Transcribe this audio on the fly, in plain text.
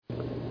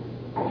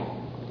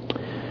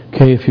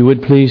Okay, if you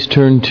would please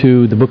turn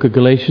to the book of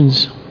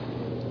Galatians,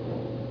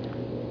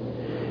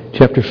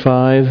 chapter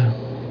 5.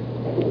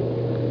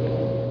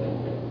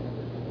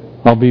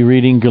 I'll be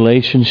reading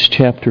Galatians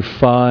chapter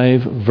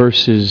 5,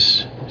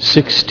 verses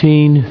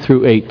 16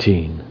 through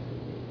 18.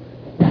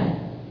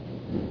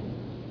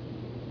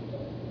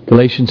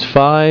 Galatians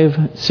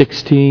 5,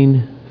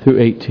 16 through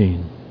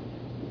 18.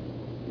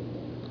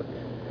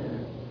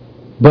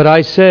 But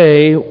I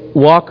say,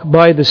 walk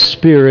by the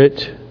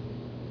Spirit,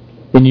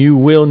 and you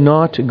will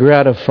not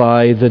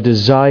gratify the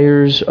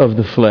desires of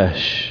the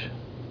flesh.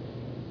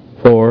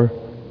 For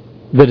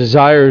the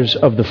desires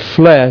of the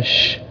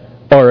flesh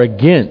are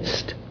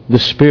against the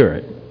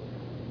Spirit,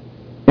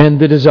 and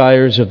the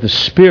desires of the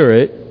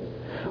Spirit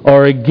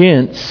are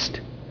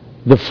against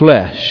the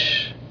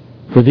flesh.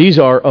 For these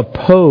are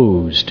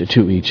opposed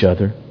to each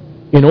other,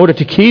 in order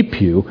to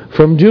keep you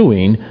from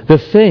doing the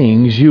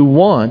things you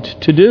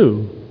want to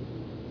do.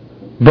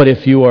 But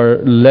if you are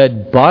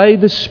led by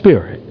the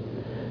Spirit,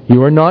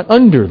 you are not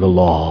under the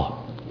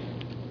law.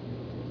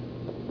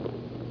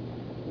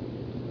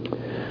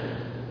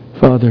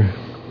 Father,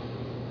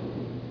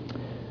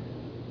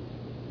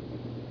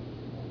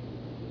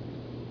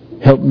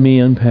 help me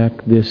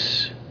unpack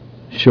this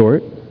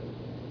short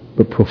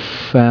but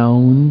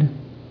profound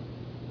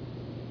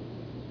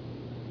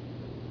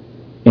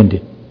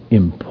and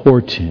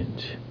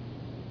important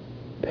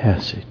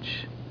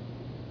passage.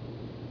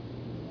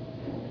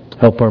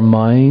 Help our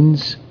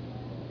minds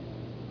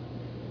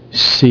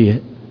see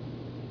it.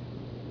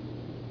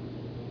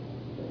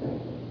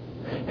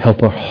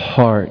 Help our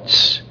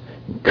hearts,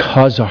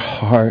 cause our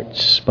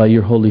hearts by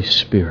your Holy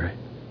Spirit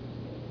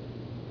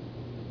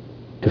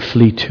to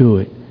flee to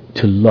it,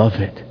 to love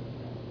it,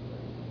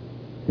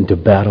 and to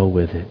battle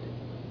with it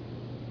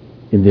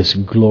in this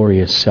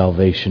glorious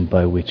salvation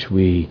by which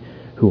we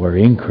who are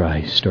in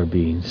Christ are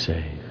being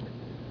saved,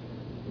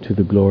 to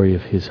the glory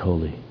of His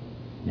holy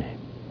name.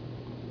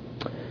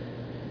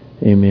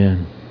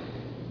 Amen.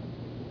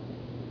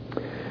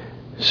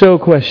 So,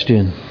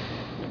 question.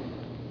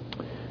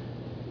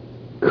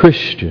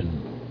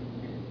 Christian,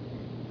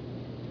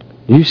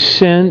 you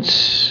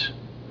sense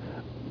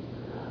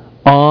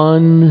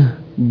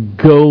ongoing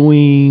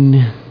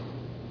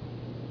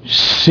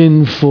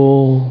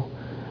sinful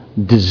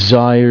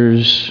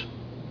desires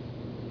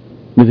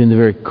within the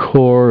very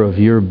core of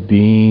your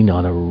being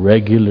on a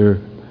regular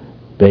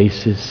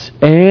basis,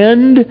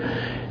 and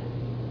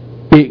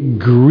it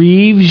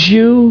grieves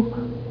you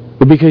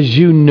because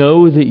you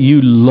know that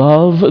you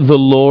love the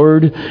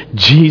Lord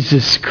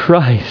Jesus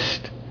Christ.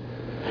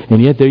 And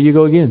yet there you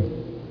go again.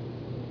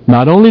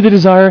 Not only the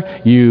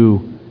desire,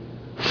 you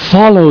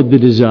followed the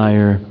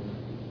desire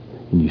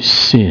and you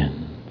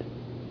sinned.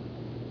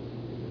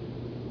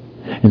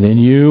 And then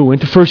you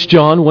went to 1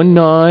 John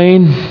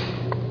 1:9.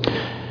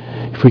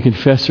 If we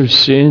confess our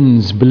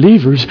sins,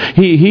 believers,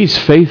 He's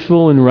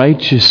faithful and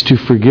righteous to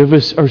forgive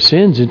us our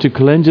sins and to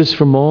cleanse us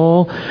from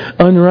all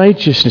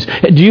unrighteousness.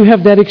 Do you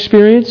have that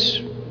experience?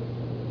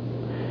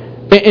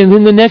 And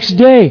then the next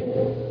day,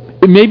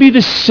 it may be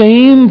the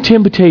same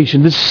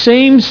temptation, the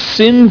same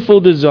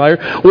sinful desire,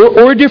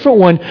 or a different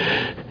one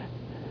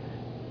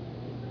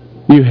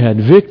you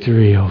had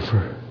victory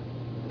over.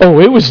 Oh,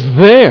 it was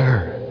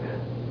there.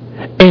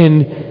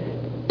 And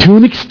to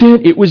an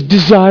extent, it was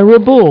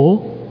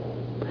desirable,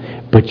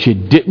 but you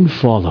didn't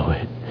follow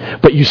it.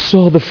 But you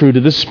saw the fruit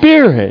of the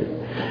Spirit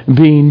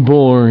being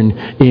born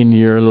in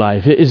your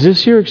life. Is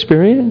this your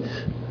experience?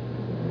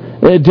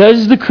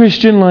 Does the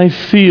Christian life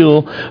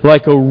feel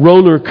like a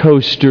roller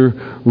coaster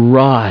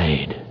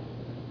ride?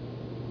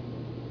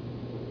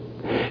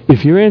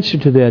 If your answer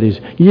to that is,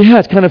 yeah,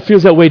 it kind of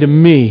feels that way to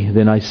me,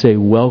 then I say,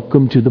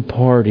 welcome to the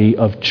party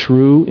of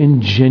true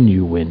and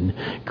genuine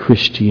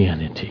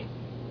Christianity.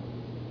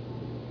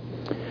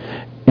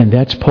 And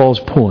that's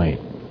Paul's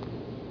point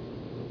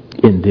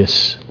in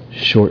this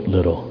short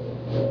little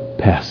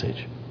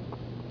passage.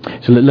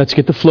 So let's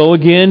get the flow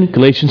again.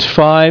 Galatians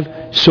 5.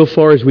 So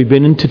far as we've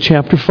been into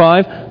chapter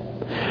 5,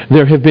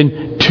 there have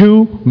been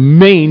two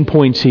main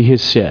points he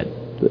has said.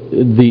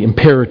 The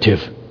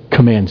imperative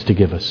commands to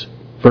give us.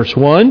 Verse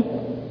 1,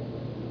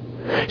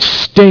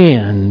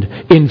 stand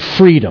in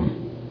freedom.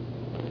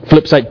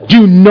 Flip side,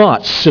 do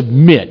not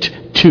submit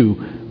to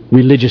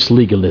religious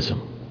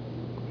legalism.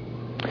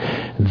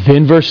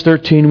 Then verse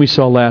 13 we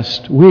saw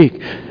last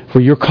week, for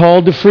you're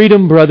called to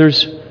freedom,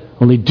 brothers,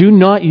 only do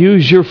not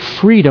use your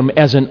freedom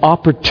as an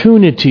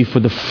opportunity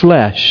for the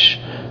flesh,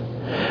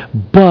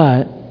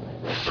 but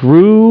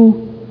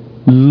through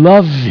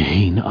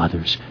loving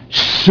others,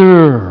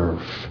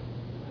 serve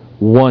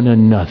one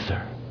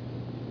another.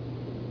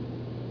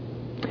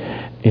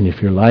 And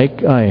if you're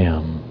like I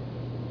am,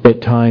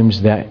 at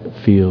times that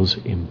feels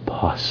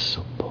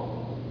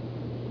impossible.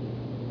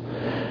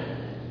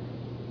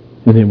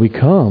 And then we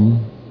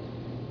come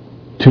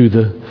to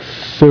the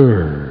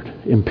third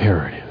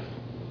imperative.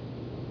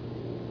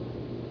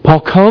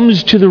 Paul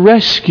comes to the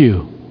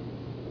rescue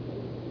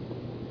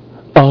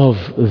of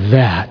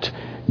that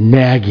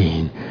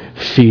nagging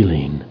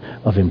feeling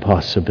of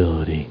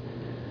impossibility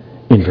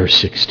in verse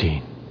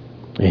 16.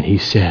 And he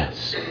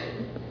says,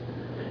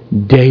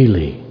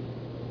 daily,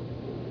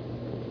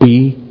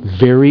 be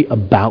very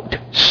about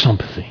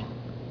something.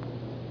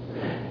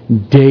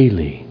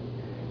 Daily,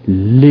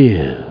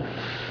 live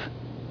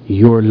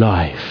your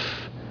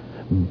life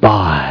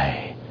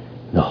by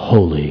the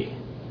Holy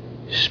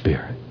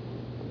Spirit.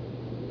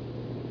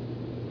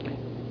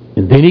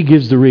 And then he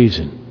gives the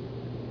reason.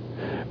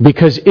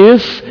 Because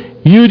if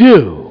you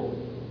do,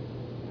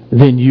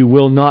 then you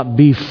will not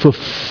be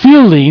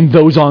fulfilling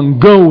those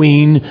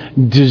ongoing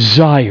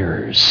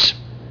desires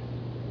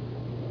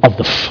of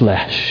the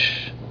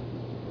flesh.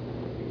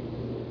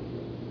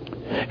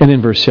 And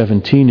then verse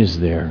 17 is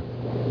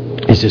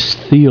this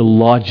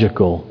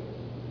theological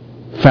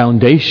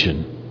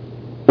foundation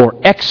or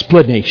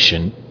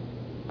explanation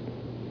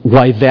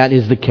why that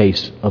is the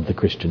case of the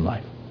Christian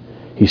life.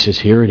 He says,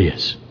 here it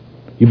is.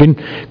 You've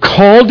been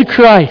called to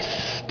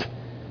Christ.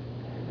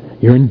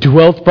 You're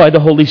indwelt by the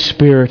Holy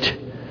Spirit.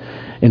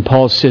 And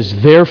Paul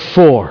says,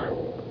 therefore,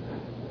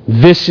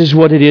 this is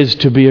what it is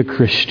to be a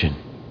Christian.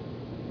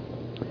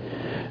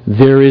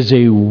 There is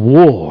a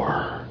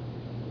war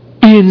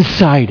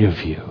inside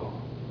of you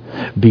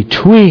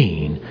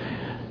between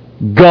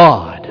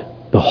God,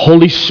 the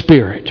Holy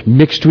Spirit,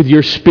 mixed with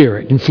your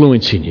spirit,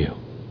 influencing you.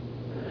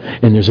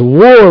 And there's a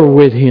war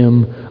with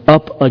Him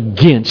up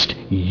against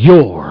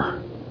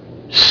your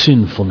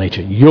sinful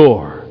nature,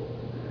 your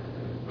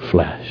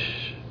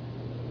flesh.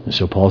 And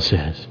so Paul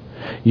says,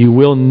 you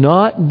will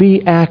not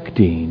be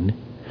acting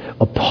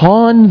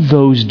upon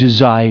those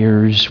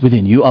desires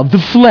within you of the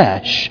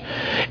flesh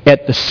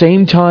at the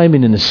same time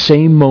and in the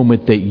same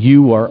moment that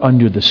you are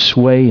under the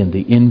sway and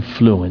the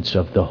influence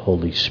of the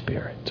Holy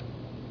Spirit.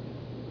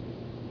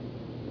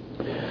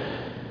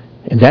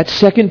 And that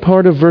second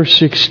part of verse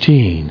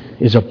 16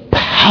 is a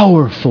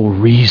powerful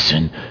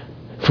reason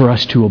for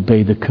us to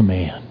obey the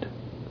command.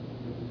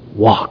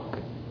 Walk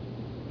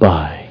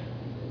by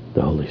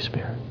the Holy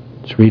Spirit.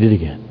 Let's read it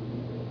again.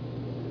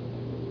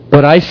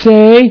 But I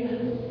say,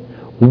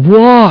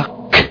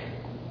 walk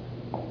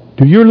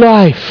through your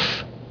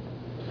life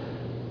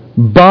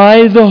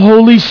by the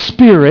Holy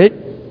Spirit,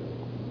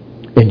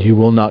 and you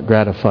will not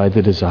gratify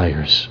the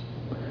desires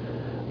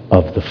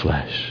of the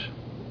flesh.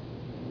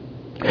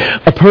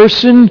 A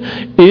person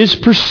is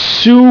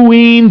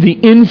pursuing the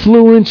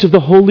influence of the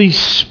Holy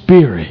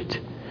Spirit.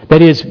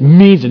 That is,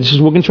 means, and this is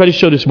what we're going to try to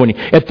show this morning,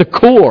 at the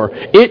core,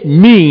 it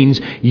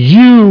means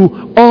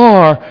you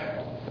are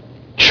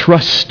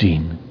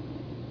trusting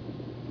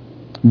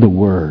the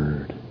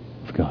Word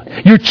of God.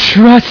 You're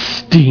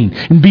trusting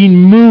and being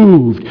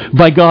moved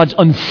by God's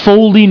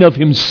unfolding of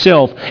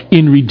Himself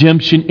in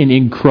redemption and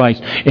in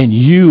Christ. And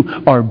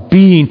you are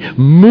being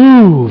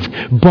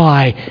moved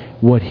by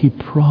what He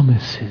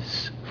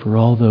promises for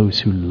all those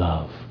who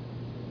love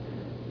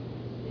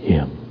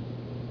Him.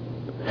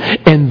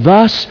 And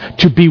thus,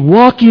 to be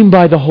walking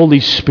by the Holy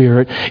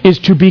Spirit is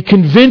to be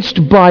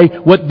convinced by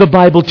what the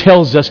Bible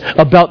tells us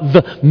about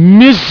the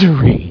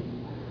misery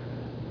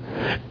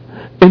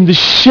and the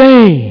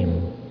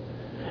shame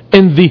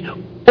and the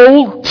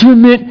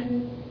ultimately,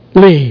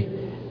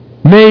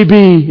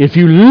 maybe if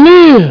you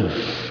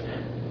live,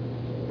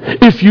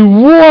 if you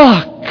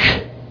walk,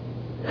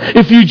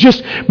 if you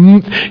just,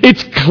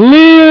 it's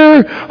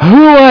clear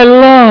who I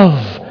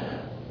love,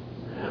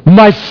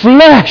 my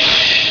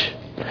flesh.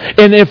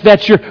 And if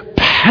that's your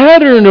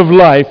pattern of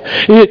life,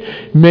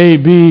 it may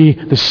be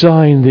the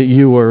sign that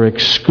you are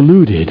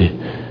excluded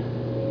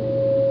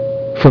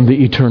from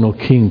the eternal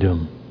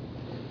kingdom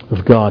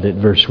of God. At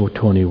verse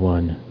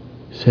 21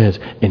 says,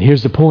 and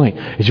here's the point,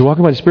 as you're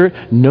walking by the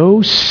Spirit,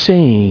 no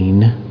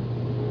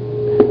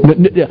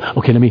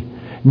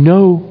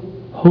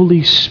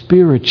Holy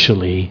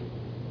Spiritually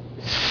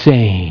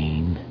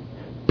sane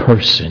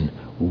person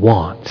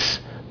wants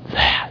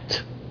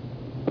that.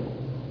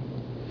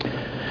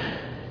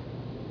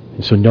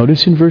 And so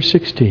notice in verse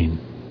 16,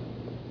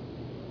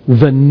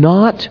 the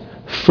not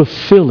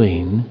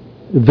fulfilling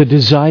the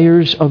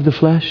desires of the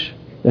flesh,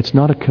 that's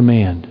not a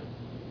command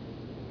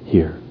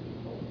here.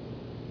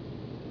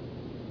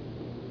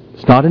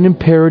 It's not an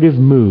imperative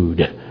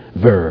mood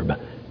verb.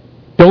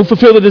 Don't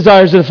fulfill the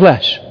desires of the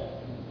flesh.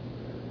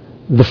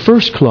 The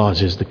first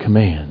clause is the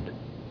command,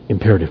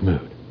 imperative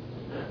mood.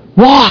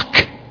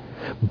 Walk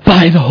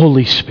by the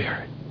Holy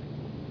Spirit.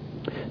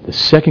 The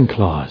second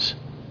clause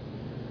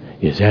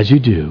is, as you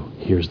do,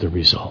 here's the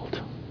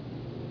result.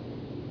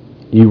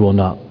 You will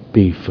not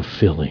be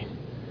fulfilling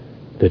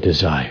the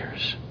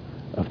desires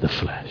of the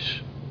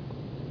flesh.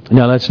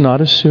 Now, let's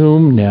not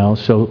assume now,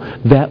 so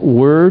that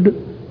word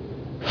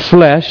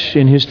flesh,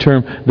 in his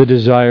term, the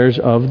desires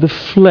of the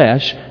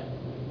flesh,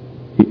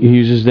 he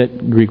uses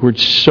that Greek word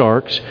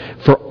sarx,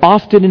 for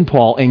often in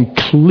Paul, and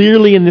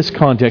clearly in this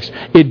context,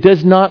 it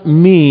does not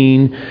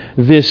mean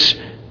this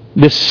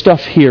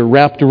stuff here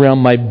wrapped around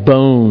my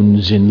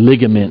bones and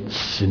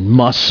ligaments and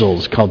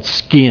muscles called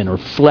skin or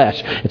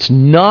flesh. It's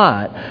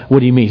not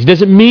what he means. It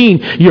doesn't mean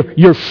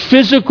your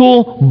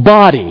physical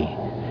body.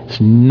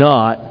 It's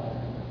not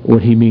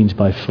what he means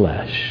by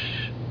flesh.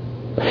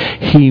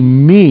 He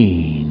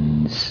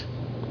means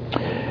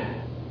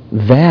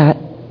that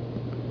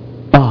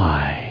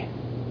I,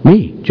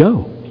 me,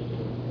 Joe.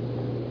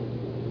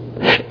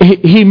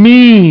 He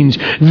means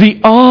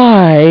the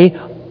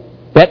I,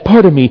 that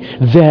part of me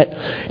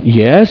that,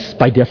 yes,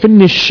 by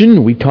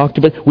definition, we talked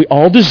about, we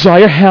all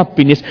desire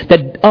happiness.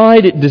 That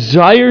I that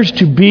desires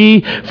to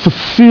be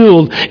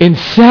fulfilled and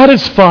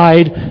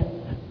satisfied,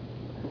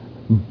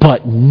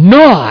 but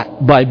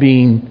not by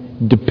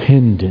being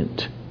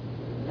dependent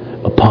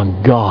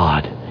upon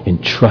God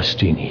and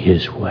trusting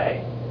His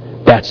way.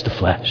 That's the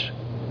flesh.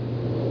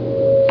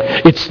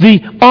 It's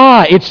the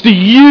I, it's the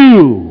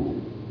you.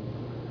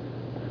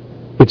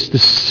 It's the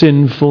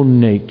sinful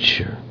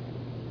nature.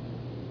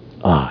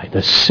 I,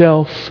 the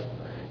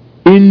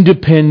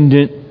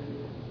self-independent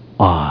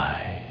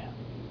I.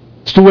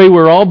 It's the way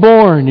we're all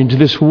born into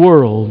this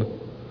world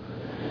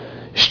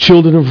as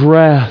children of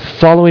wrath,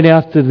 following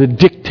after the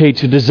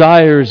dictates and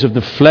desires of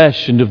the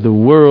flesh and of the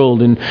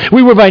world. And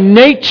we were by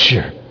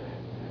nature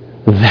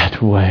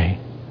that way.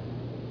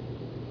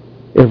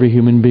 Every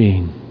human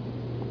being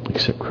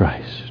except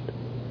Christ.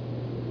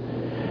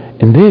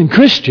 And then,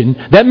 Christian,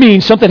 that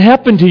means something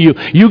happened to you.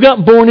 You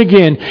got born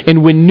again.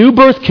 And when new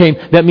birth came,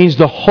 that means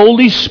the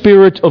Holy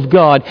Spirit of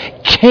God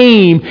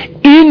came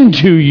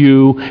into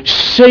you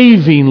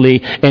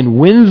savingly. And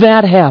when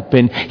that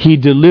happened, He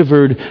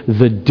delivered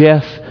the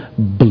death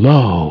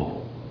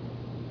blow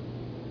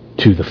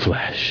to the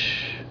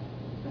flesh.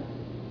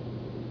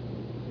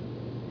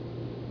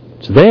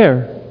 It's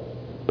there,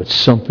 but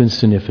something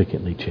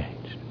significantly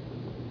changed.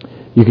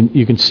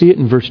 You can see it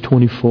in verse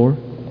 24.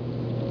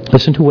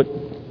 Listen to what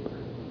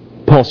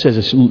Paul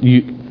says.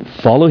 You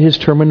follow his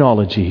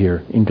terminology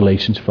here in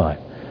Galatians 5.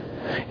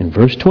 In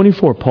verse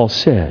 24, Paul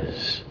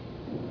says,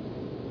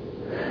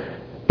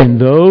 "And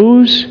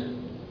those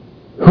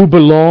who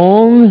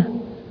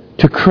belong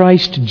to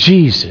Christ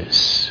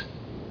Jesus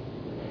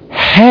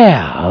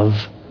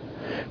have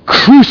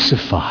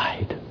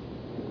crucified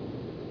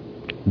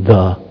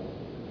the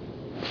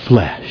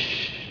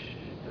flesh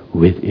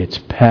with its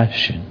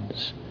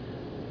passions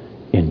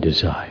and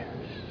desires."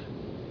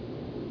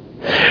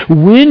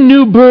 When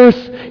new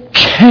birth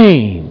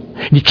came,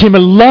 you came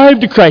alive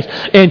to Christ,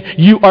 and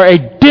you are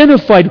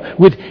identified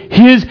with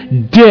His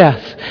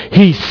death,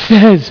 he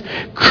says,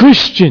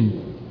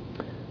 Christian,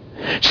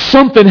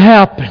 something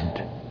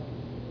happened.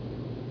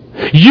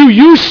 You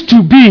used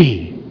to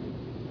be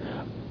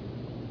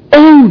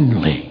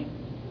only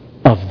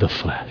of the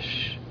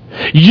flesh.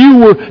 You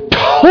were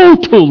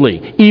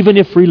totally, even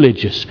if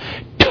religious,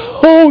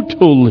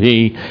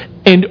 totally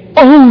and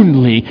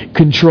only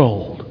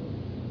controlled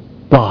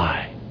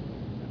by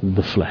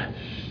the flesh.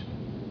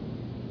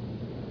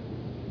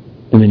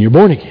 And then you're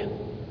born again.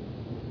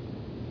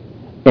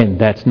 And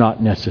that's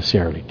not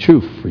necessarily true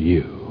for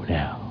you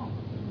now.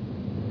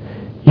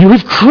 You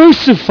have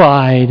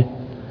crucified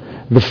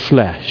the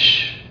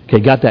flesh. Okay,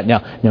 got that.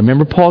 Now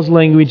remember Paul's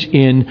language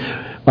in,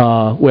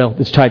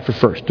 it's tied for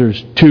first.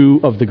 There's two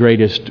of the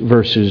greatest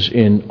verses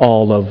in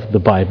all of the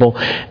Bible.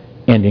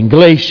 And in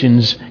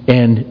Galatians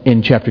and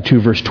in chapter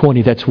 2, verse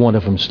 20, that's one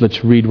of them. So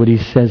let's read what he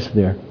says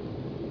there.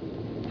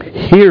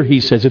 Here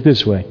he says it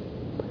this way.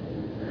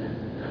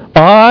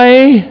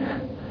 I,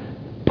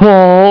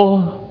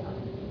 Paul,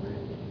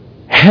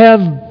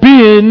 have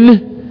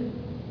been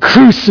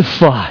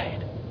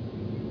crucified.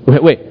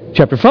 Wait,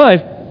 chapter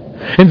 5.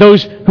 And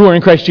those who are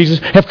in Christ Jesus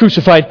have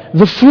crucified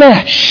the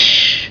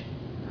flesh.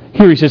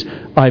 Here he says,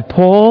 I,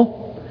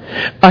 Paul,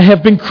 I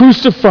have been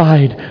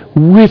crucified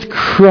with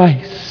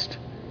Christ.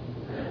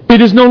 It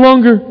is no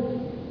longer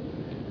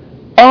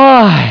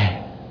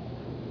I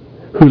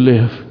who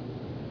live,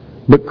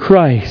 but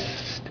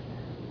Christ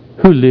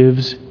who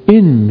lives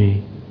in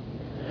me.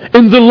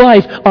 In the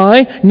life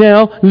I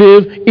now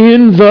live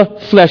in the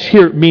flesh,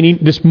 here meaning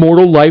this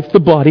mortal life, the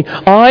body,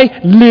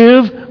 I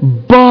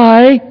live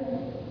by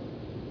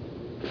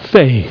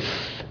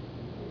faith.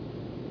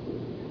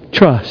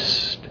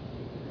 Trust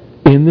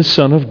in the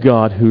Son of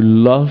God who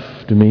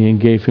loved me and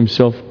gave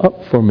Himself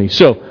up for me.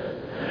 So,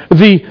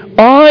 the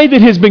I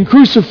that has been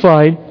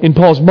crucified in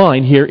Paul's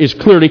mind here is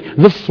clearly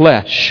the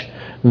flesh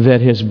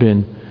that has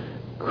been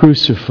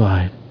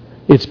crucified.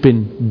 It's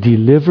been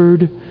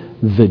delivered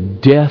the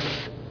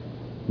death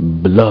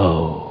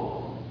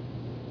blow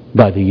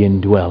by the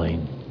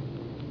indwelling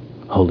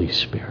Holy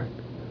Spirit.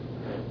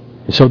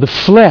 And so the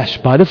flesh,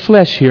 by the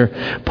flesh here,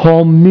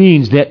 Paul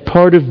means that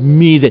part of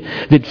me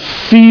that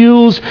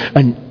feels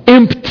an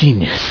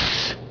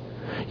emptiness.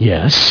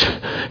 Yes,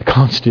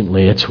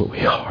 constantly, that's what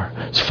we are.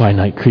 It's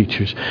finite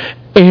creatures.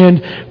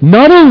 And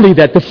not only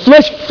that, the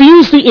flesh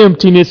feels the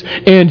emptiness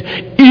and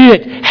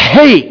it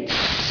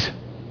hates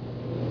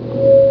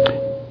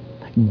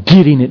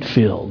getting it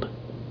filled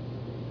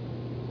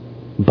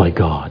by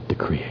God, the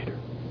Creator.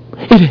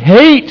 It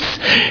hates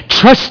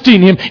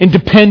trusting Him and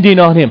depending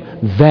on Him.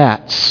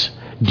 That's,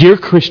 dear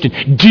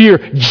Christian, dear,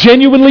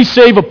 genuinely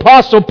saved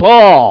Apostle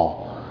Paul,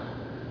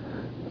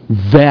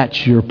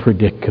 that's your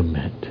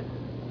predicament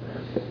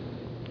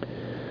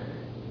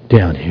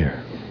down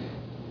here.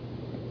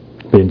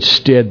 But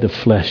instead the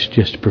flesh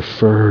just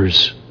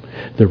prefers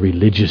the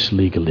religious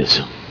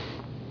legalism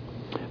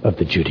of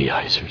the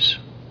Judaizers.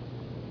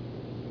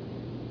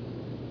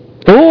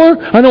 Or,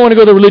 I don't want to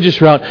go the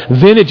religious route,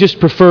 then it just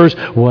prefers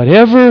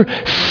whatever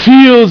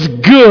feels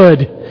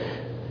good,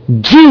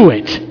 do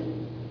it,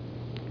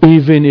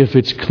 even if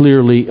it's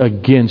clearly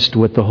against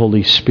what the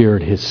Holy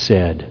Spirit has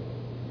said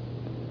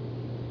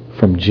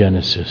from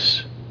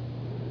Genesis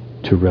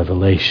to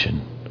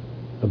Revelation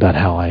about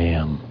how I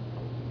am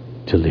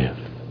to live.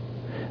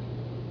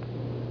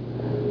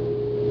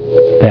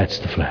 That's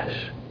the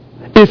flesh.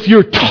 If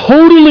you're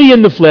totally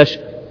in the flesh,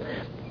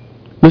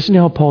 listen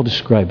to how Paul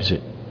describes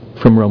it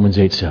from Romans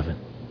 8:7.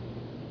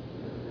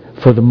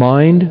 For the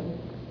mind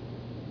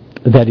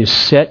that is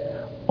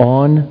set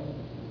on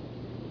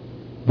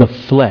the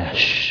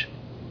flesh,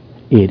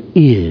 it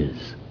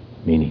is,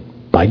 meaning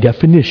by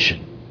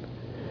definition,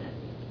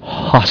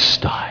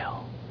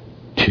 hostile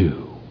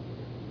to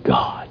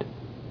God.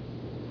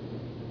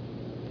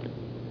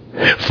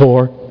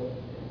 For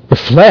the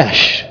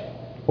flesh,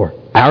 or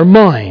our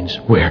minds,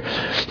 where,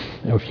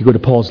 if you go to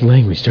Paul's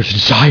language, there's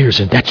desires,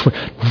 and that's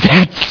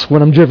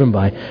what I'm driven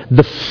by.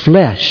 The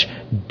flesh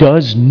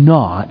does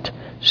not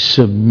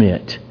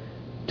submit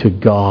to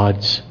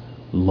God's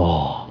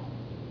law.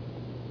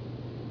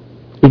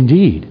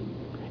 Indeed,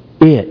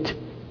 it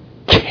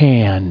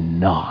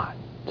cannot.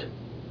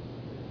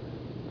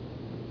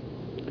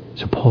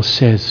 So Paul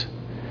says,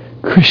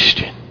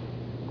 Christian,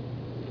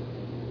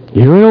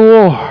 you're in a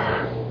war.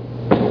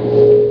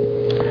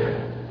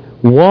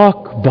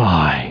 Walk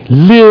by,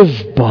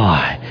 live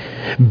by,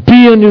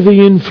 be under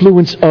the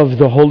influence of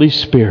the Holy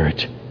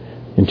Spirit.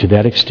 And to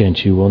that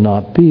extent, you will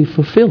not be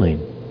fulfilling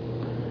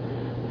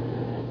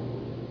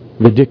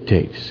the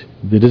dictates,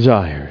 the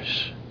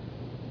desires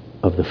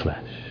of the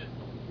flesh.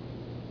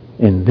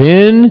 And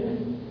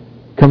then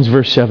comes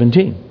verse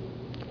 17.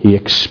 He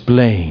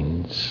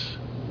explains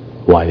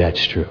why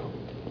that's true.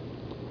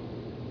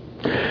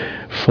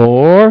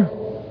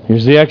 For,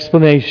 here's the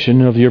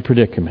explanation of your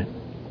predicament,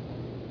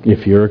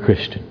 if you're a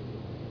Christian.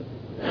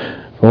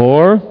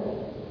 For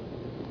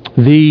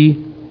the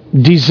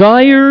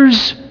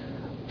desires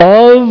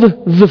of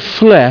the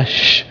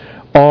flesh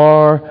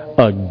are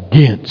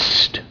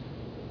against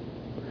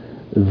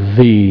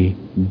the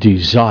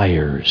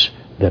desires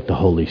that the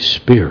Holy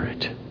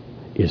Spirit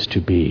is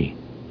to be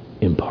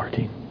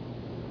imparting.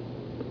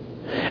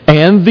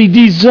 And the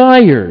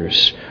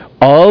desires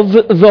of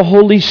the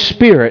Holy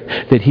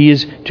Spirit that He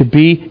is to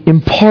be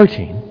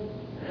imparting,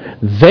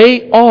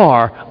 they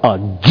are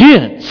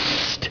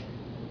against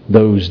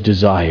those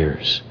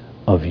desires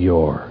of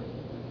your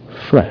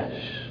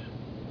flesh.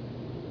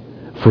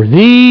 For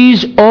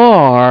these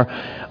are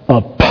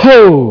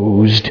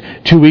opposed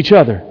to each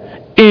other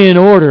in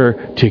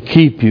order to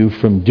keep you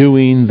from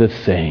doing the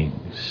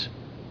things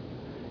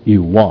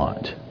you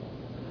want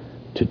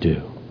to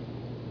do.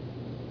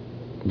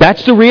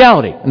 That's the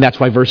reality. And that's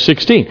why verse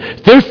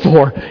 16.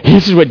 Therefore,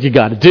 this is what you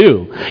got to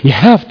do. You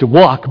have to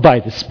walk by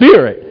the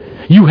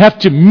Spirit. You have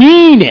to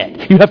mean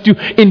it. You have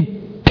to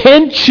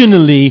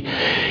intentionally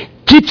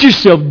get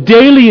yourself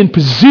daily in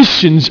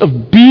positions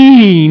of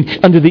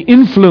being under the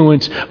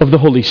influence of the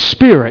Holy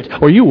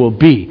Spirit, or you will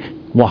be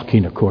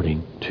walking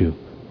according to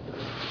the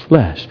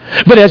flesh.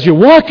 But as you're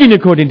walking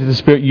according to the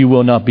Spirit, you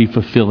will not be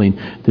fulfilling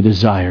the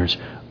desires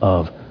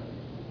of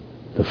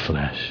the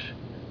flesh.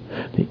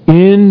 The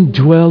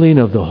indwelling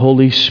of the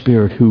Holy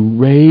Spirit who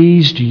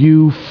raised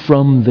you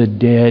from the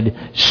dead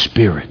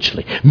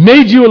spiritually,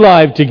 made you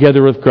alive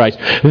together with Christ.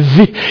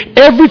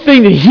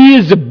 Everything that He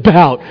is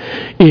about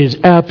is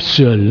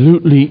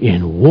absolutely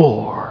in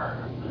war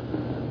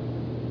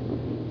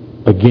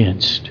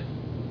against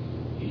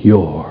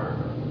your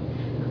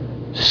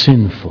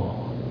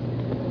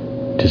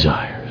sinful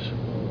desires.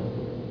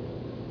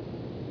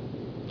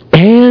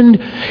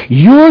 And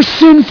your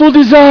sinful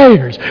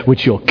desires,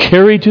 which you'll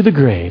carry to the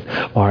grave,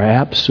 are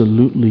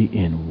absolutely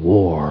in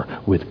war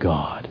with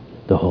God,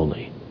 the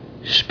Holy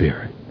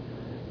Spirit,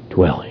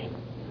 dwelling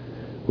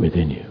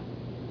within you.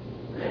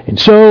 And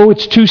so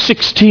it's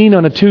 2:16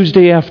 on a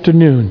Tuesday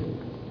afternoon,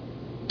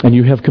 and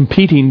you have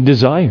competing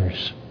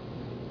desires.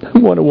 I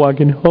want to walk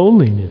in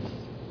holiness.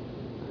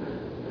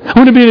 I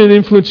want to be an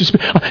influence of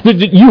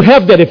Spirit. You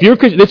have that if you're a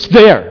Christian. It's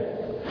there.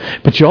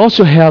 But you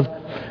also have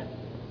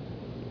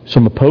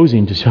some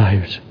opposing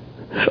desires.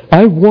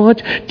 I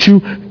want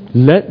to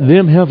let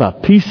them have a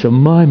piece of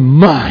my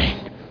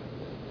mind.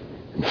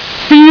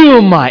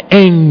 Feel my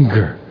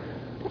anger.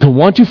 To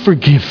want to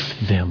forgive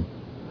them.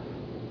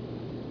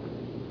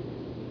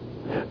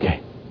 Okay.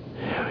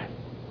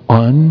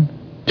 On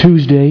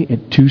Tuesday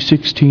at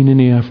 2:16 in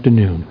the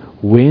afternoon,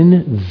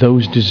 when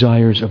those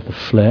desires of the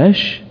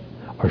flesh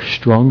are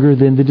stronger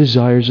than the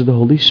desires of the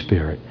Holy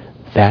Spirit,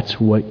 that's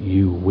what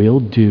you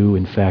will do.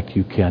 In fact,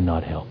 you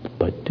cannot help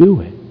but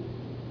do it.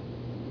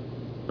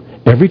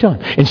 Every time.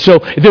 And so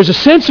there's a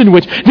sense in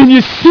which then you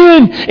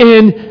sin,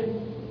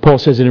 and Paul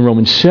says it in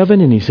Romans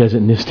 7, and he says it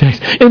in this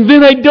text, and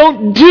then I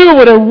don't do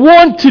what I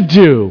want to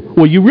do.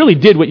 Well, you really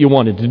did what you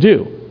wanted to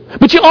do.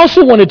 But you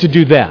also wanted to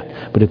do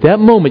that. But at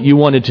that moment you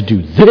wanted to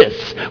do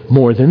this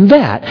more than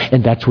that,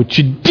 and that's what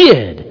you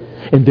did.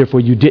 And therefore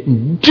you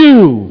didn't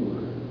do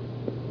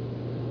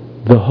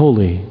the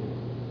holy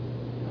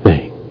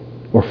thing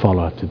or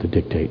follow after the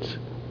dictates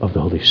of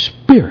the Holy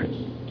Spirit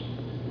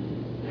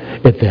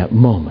at that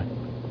moment.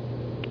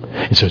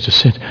 And so it's a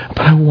sense, but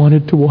I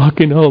wanted to walk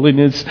in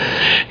holiness.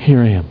 Here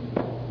I am.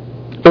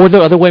 Or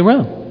the other way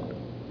around.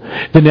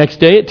 The next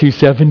day at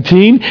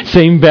 2:17,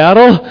 same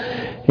battle,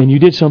 and you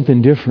did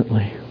something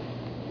differently.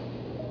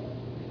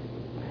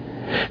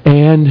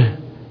 And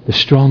the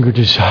stronger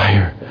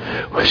desire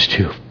was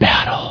to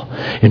battle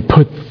and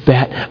put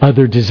that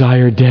other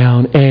desire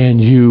down,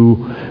 and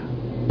you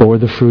bore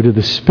the fruit of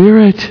the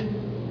Spirit,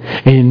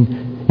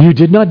 and you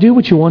did not do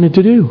what you wanted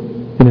to do.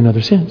 In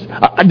another sense.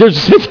 There's a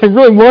sense I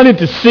really wanted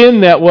to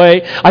sin that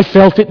way. I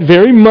felt it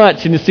very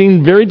much, and it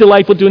seemed very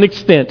delightful to an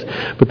extent.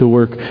 But the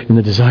work and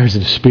the desires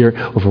of the Spirit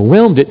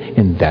overwhelmed it,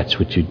 and that's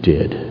what you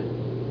did.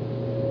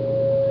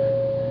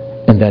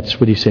 And that's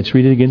what he says. Let's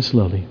read it again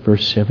slowly.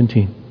 Verse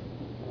 17.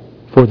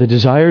 For the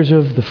desires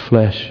of the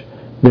flesh,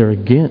 they're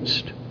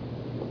against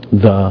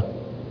the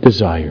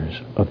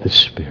desires of the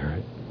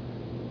Spirit.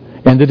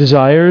 And the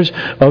desires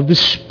of the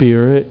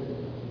Spirit,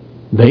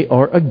 they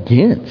are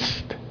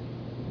against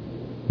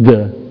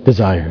the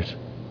desires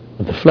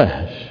of the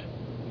flesh.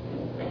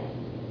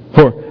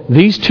 For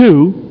these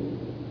two,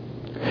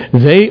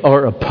 they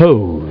are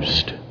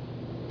opposed.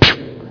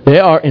 They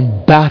are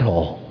in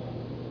battle,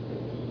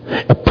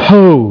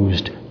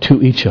 opposed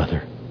to each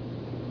other,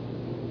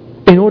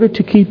 in order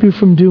to keep you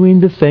from doing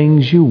the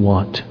things you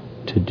want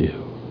to do.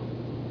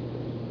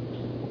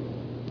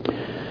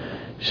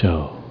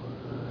 So,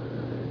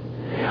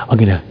 I'm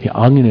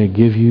gonna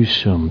give you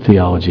some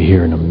theology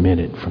here in a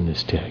minute from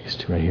this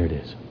text. Right here it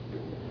is.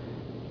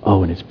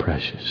 Oh, and it's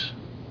precious.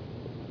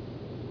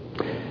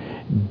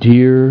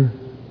 Dear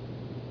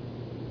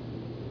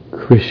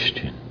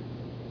Christian,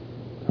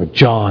 or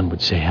John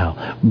would say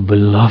how,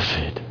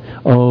 beloved,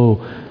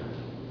 oh,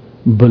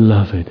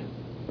 beloved,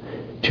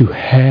 to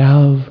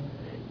have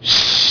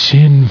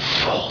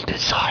sinful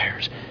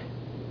desires,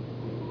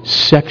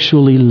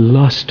 sexually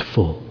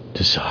lustful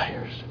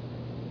desires,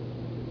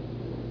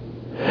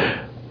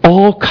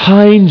 all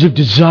kinds of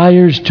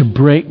desires to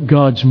break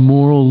God's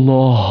moral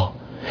law,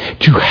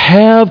 to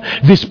have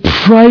this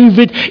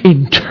private,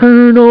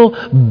 internal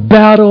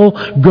battle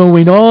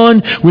going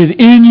on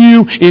within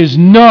you is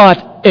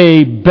not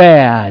a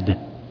bad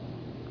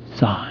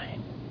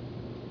sign.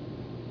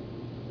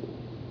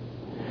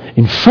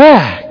 In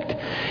fact,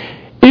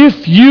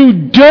 if you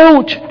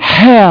don't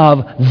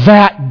have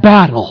that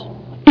battle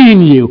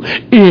in you,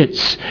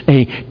 it's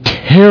a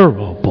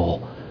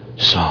terrible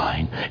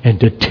sign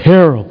and a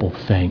terrible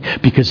thing,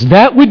 because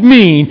that would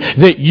mean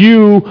that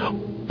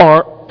you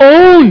are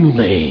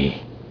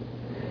only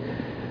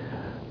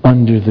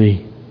under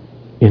the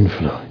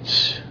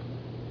influence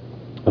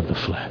of the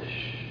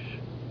flesh,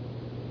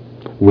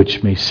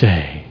 which may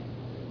say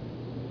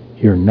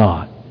you're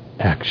not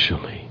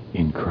actually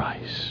in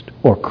Christ,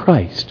 or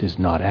Christ is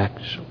not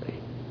actually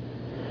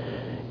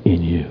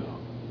in you.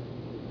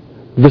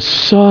 The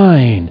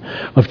sign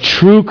of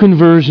true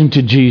conversion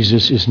to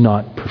Jesus is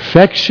not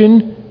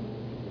perfection,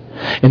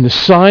 and the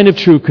sign of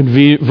true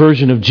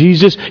conversion of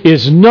Jesus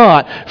is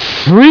not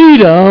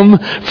freedom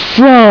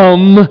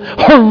from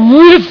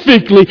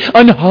horrifically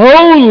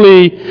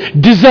unholy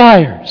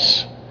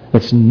desires.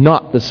 That's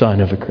not the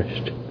sign of a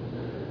Christian.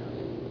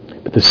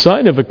 But the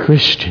sign of a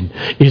Christian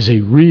is a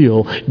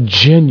real,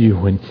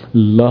 genuine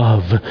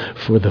love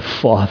for the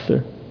Father,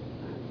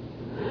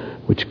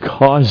 which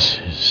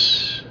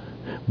causes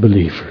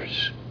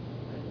believers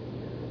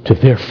to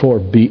therefore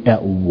be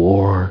at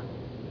war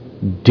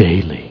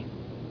daily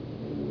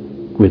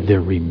with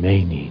their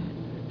remaining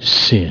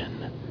sin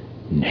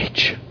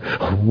nature,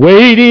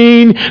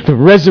 awaiting the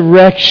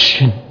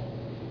resurrection.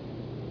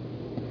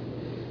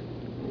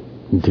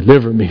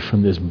 Deliver me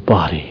from this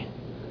body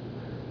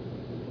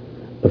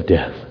of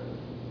death.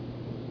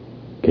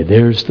 Okay,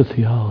 there's the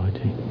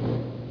theology.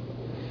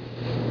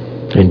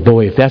 And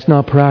boy, if that's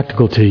not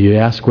practical to you,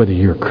 ask whether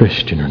you're a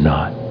Christian or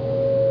not.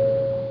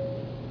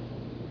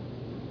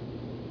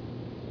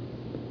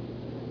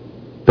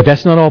 But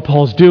that's not all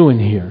Paul's doing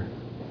here.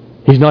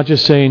 He's not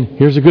just saying,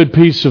 here's a good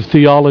piece of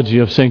theology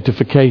of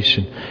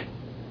sanctification.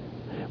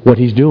 What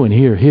he's doing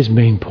here, his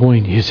main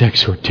point is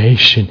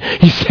exhortation.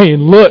 He's saying,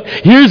 look,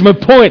 here's my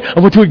point. I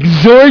want to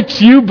exhort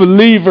you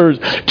believers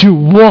to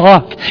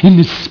walk in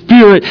the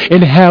Spirit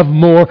and have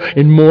more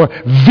and more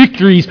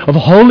victories of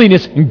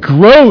holiness and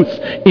growth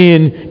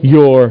in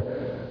your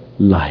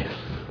life.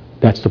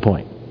 That's the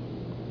point.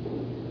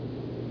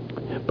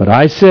 But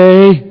I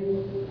say,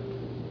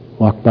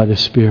 walk by the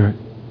Spirit,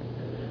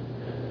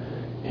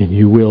 and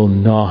you will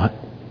not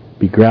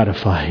be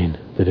gratifying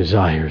the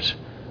desires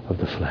of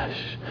the flesh.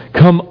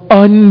 Come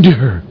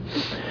under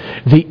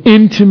the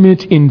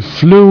intimate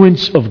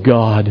influence of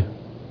God,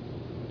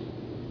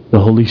 the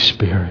Holy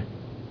Spirit,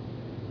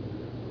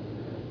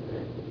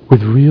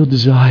 with real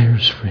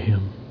desires for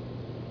Him,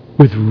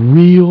 with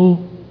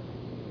real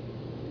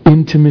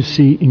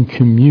intimacy and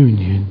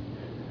communion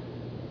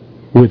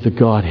with the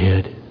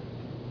Godhead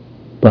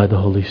by the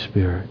Holy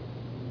Spirit.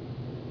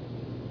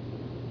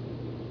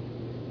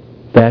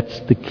 That's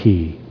the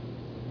key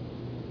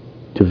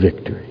to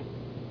victory.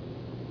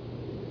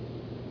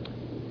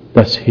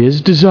 Thus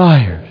His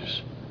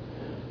desires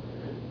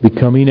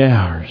becoming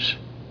ours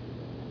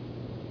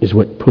is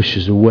what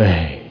pushes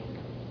away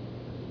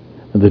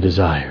the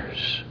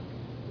desires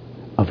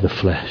of the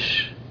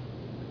flesh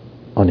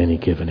on any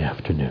given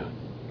afternoon.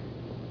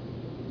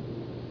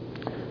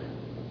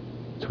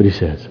 That's what he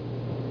says.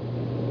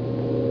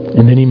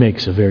 And then he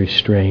makes a very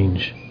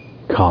strange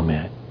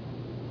comment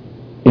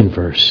in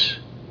verse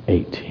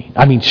 18.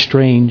 I mean,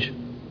 strange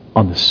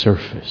on the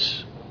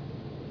surface.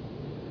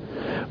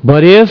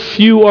 But if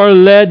you are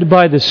led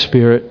by the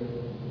Spirit,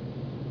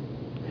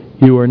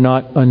 you are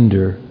not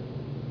under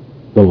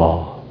the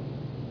law.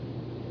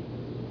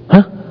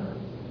 Huh?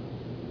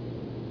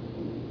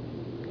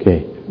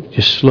 Okay,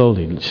 just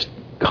slowly.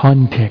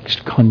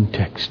 Context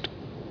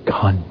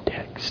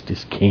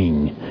is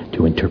king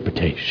to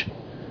interpretation.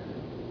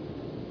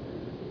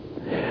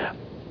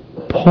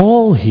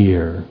 Paul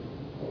here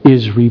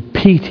is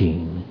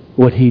repeating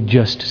what he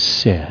just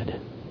said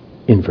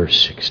in verse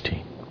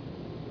 16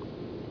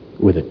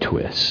 with a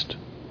twist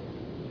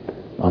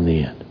on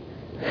the end.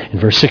 In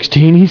verse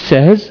 16 he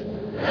says,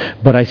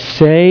 "But I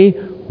say,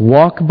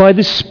 walk by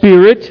the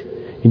Spirit,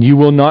 and you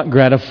will not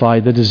gratify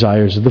the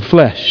desires of the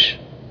flesh."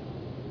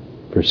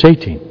 Verse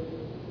 18,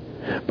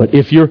 "But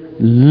if you're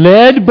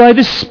led by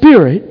the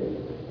Spirit,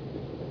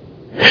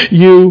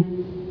 you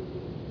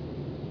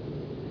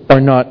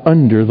are not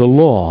under the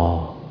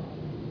law."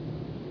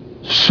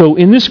 So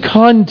in this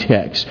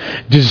context,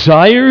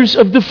 desires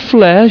of the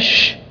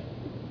flesh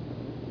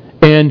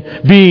and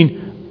being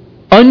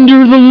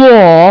under the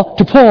law,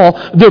 to Paul,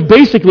 they're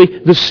basically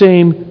the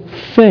same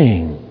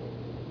thing.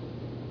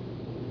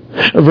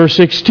 Verse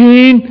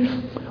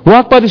 16,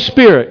 walk by the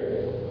Spirit.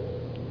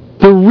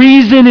 The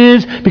reason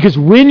is because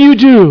when you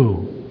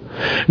do,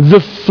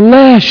 the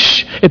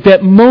flesh at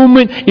that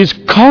moment is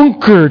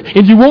conquered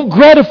and you won't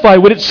gratify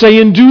what it's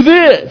saying, do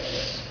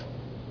this.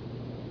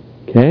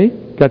 Okay?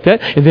 Got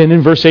that? And then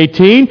in verse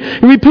 18,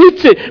 he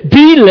repeats it.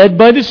 Be led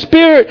by the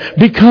Spirit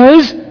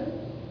because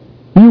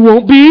you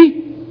won't be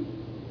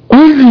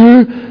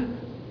under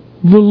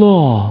the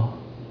law.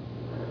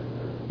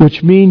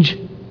 Which means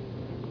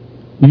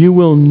you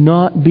will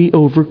not be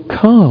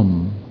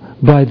overcome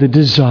by the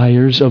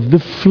desires of the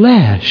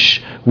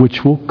flesh,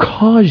 which will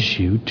cause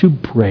you to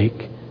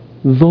break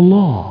the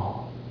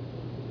law.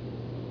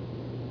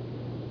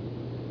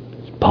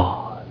 Let's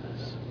pause.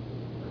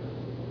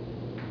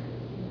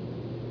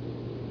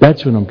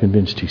 That's what I'm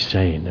convinced he's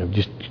saying. I'm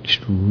just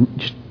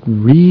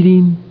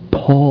reading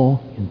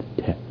Paul in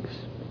the text.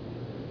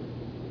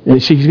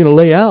 And see, he's going to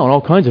lay out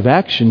all kinds of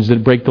actions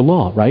that break the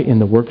law, right? In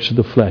the works of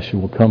the flesh, and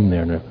we'll come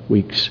there in the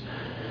weeks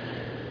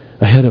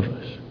ahead of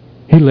us.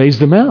 He lays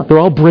them out. They're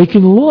all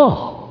breaking the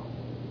law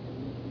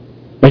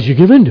as you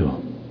give into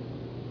them.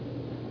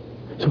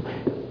 So,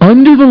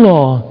 under the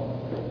law,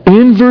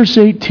 in verse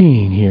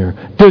 18 here,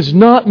 does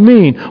not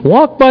mean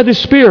walk by the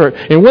Spirit.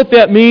 And what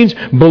that means,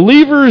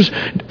 believers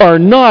are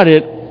not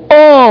at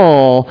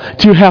all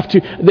they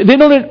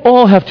don't at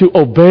all have to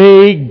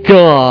obey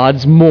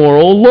God's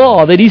moral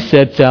law that He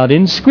sets out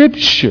in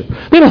Scripture.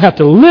 They don't have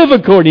to live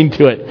according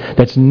to it.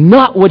 That's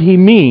not what he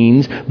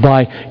means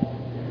by,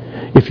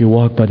 if you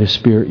walk by the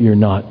Spirit, you're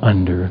not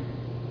under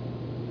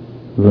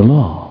the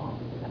law.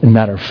 As a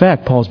matter of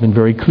fact, Paul's been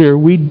very clear,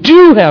 we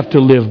do have to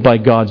live by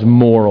God's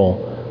moral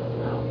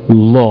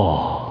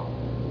law.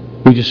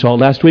 We just saw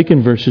last week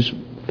in verses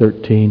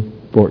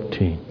 13,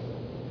 14.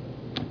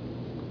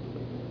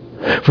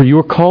 For you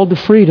are called to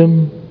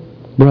freedom,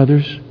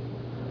 brothers.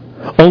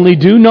 Only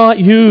do not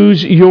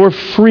use your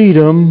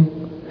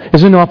freedom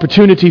as an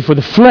opportunity for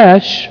the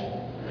flesh,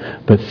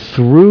 but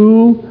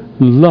through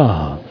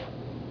love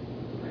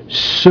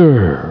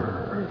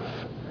serve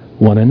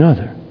one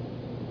another.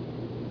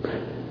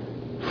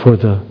 For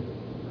the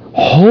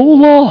whole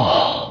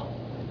law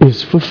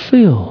is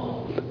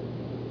fulfilled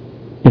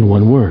in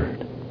one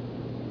word.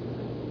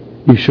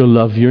 You shall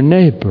love your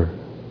neighbor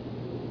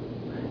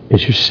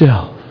as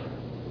yourself.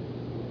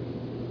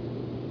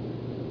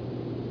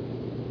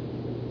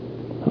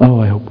 Oh,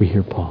 I hope we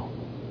hear Paul.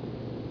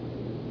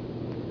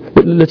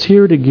 But let's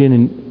hear it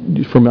again.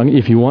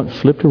 If you want,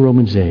 flip to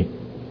Romans 8.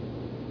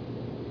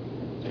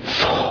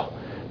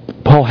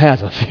 Paul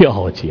has a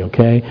theology,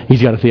 okay?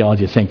 He's got a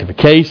theology of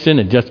sanctification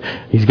and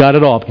he's got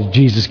it all because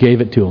Jesus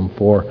gave it to him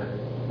for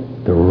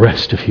the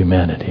rest of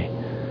humanity.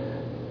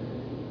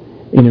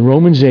 And in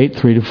Romans 8,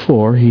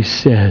 3-4, he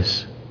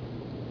says,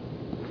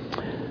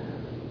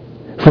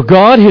 for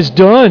God has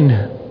done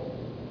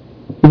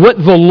what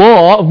the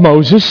law of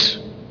Moses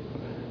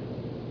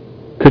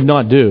could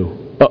not do.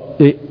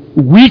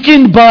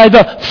 Weakened by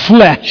the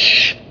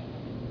flesh,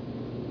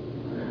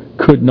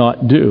 could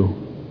not do.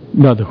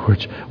 In other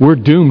words, we're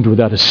doomed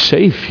without a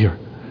Savior.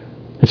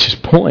 That's his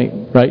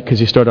point, right? Because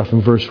you start off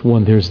in verse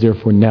 1, there's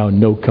therefore now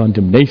no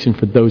condemnation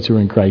for those who are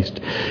in Christ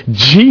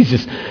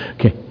Jesus.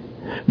 Okay.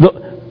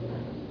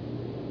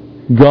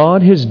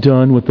 God has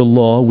done what the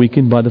law,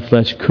 weakened by the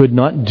flesh, could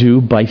not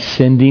do by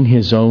sending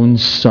His own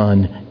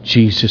Son,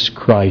 Jesus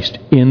Christ,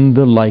 in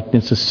the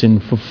likeness of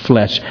sinful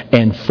flesh,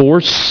 and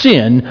for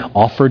sin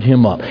offered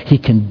Him up. He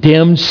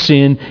condemned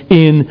sin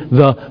in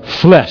the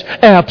flesh.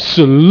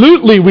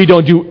 Absolutely, we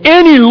don't do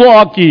any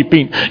law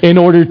keeping in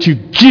order to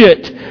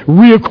get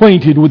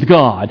reacquainted with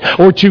God,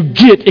 or to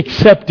get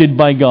accepted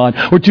by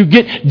God, or to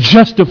get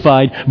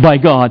justified by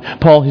God.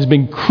 Paul has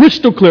been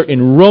crystal clear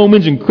in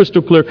Romans and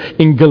crystal clear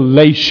in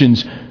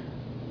Galatians.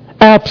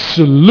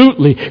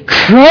 Absolutely,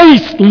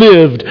 Christ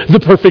lived the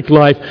perfect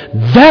life.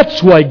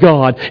 That's why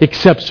God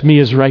accepts me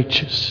as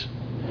righteous.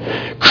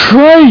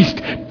 Christ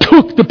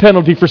took the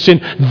penalty for sin.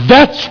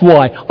 That's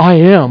why I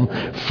am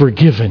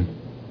forgiven.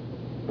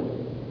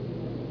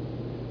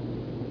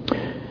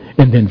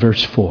 And then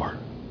verse 4.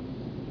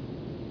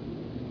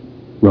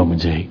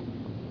 Romans 8.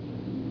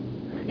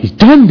 He's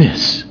done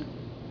this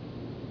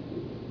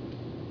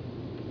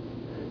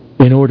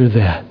in order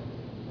that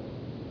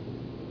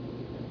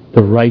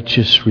the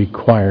righteous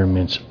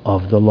requirements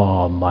of the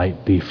law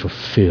might be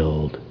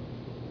fulfilled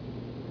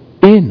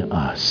in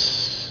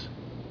us.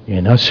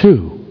 In us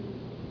who?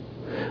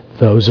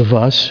 Those of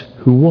us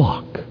who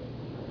walk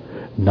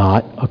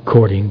not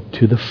according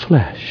to the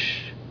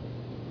flesh,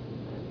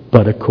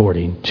 but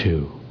according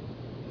to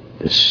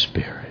the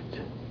Spirit.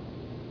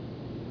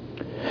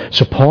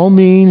 So Paul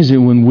means that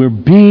when we're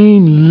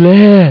being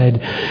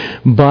led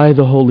by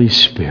the Holy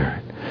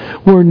Spirit,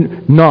 we're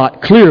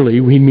not, clearly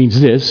he means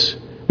this,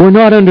 we're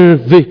not under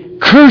the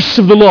curse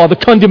of the law, the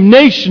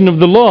condemnation of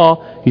the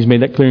law. He's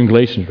made that clear in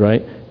Galatians,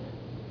 right?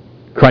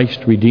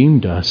 Christ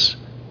redeemed us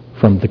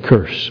from the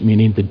curse,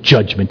 meaning the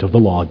judgment of the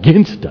law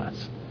against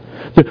us.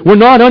 We're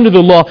not under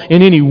the law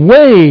in any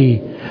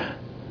way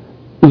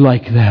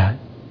like that,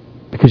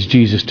 because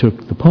Jesus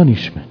took the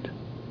punishment.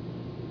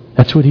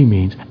 That's what he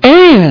means.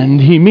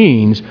 And he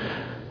means,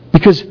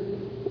 because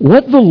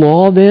what the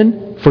law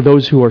then, for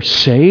those who are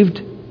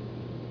saved,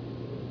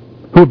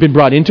 who have been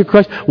brought into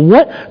Christ,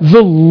 what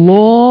the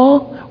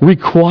law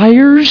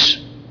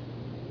requires: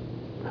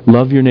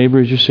 love your neighbor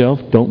as yourself,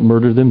 don't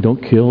murder them,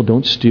 don't kill,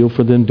 don't steal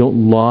from them,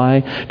 don't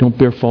lie, don't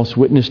bear false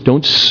witness,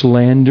 don't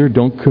slander,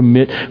 don't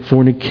commit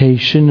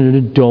fornication and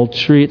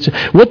adultery. It's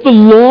what the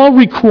law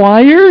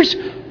requires.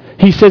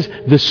 He says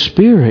the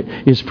Spirit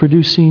is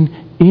producing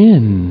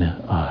in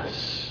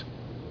us.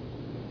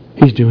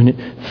 He's doing it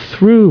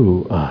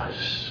through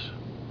us.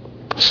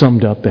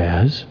 Summed up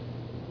as,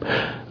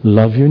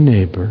 love your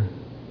neighbor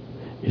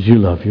as you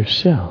love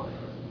yourself.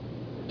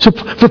 So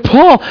for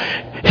Paul,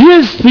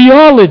 his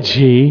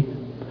theology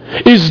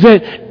is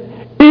that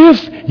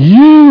if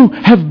you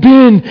have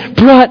been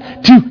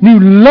brought to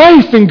new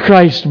life in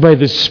Christ by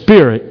the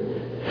Spirit,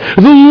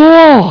 the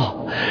law,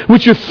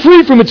 which you're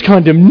free from its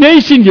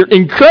condemnation, you're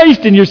in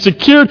Christ and you're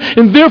secured,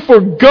 and therefore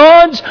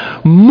God's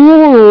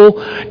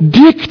moral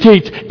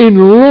dictates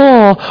in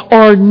law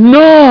are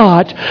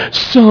not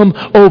some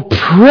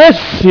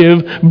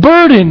oppressive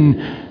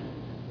burden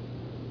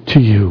to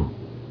you.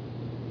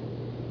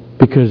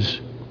 Because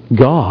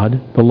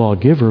God, the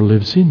lawgiver,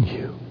 lives in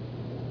you.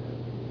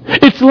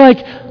 It's like,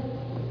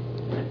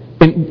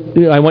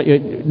 and I want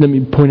you, let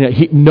me point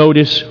out,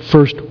 notice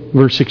first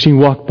verse 16,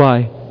 walk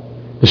by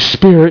the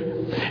Spirit,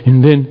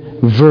 and then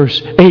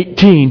verse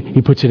 18,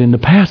 he puts it in the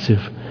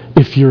passive.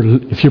 If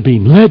you're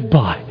being led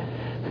by.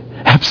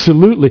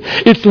 Absolutely.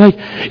 It's like,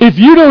 if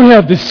you don't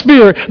have the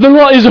Spirit, the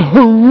law is a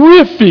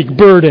horrific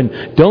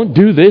burden. Don't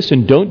do this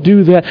and don't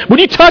do that. What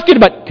are you talking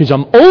about? Because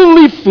I'm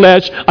only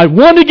flesh. I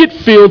want to get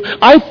filled.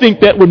 I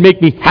think that would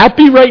make me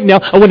happy right now.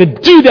 I want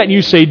to do that, and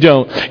you say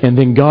don't. And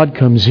then God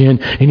comes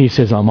in and He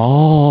says, I'm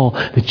all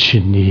that you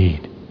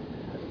need.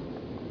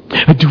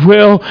 I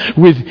dwell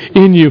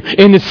within you.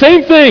 And the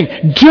same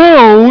thing,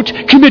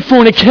 don't commit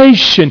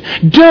fornication.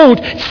 Don't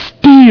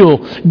steal.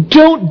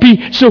 Don't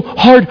be so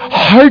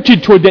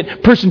hard-hearted toward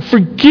that person.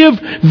 Forgive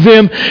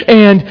them.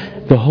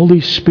 And the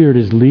Holy Spirit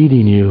is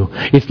leading you.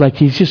 It's like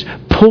He's just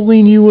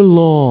pulling you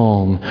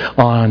along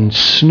on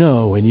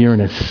snow and you're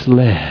in a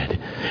sled.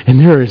 And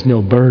there is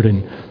no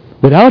burden.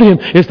 Without Him,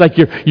 it's like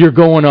you're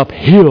going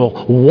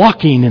uphill,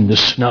 walking in the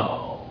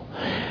snow.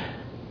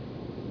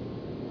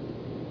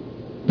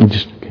 And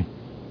just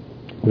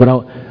what I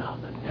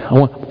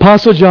want,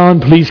 Apostle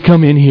John, please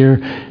come in here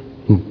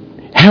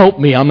and help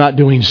me. I'm not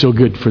doing so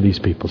good for these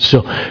people.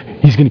 So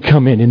he's going to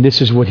come in, and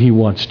this is what he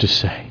wants to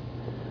say.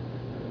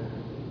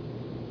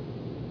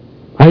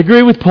 I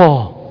agree with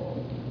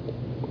Paul.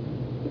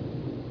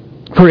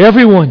 For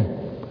everyone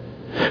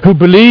who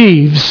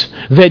believes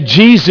that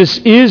Jesus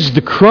is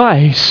the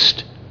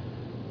Christ,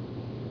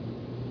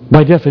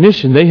 by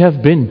definition, they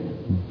have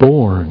been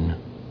born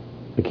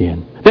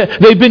again.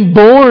 They've been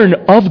born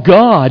of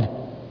God.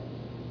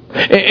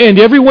 And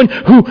everyone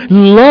who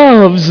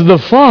loves the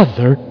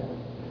Father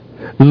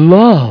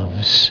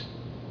loves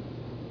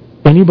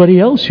anybody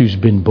else who's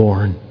been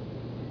born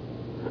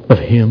of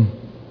Him.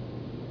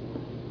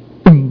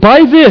 And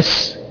by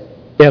this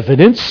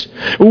evidence,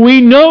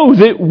 we know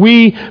that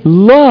we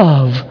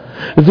love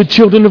the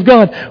children of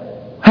God.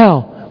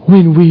 How?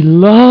 when we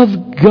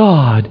love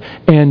God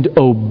and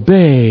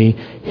obey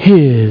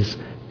His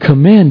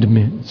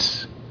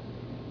commandments.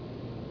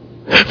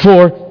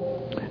 For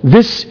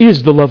this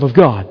is the love of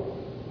God,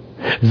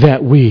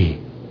 that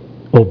we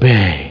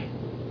obey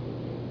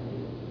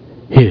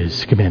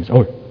His commandments.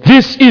 Or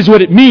this is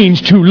what it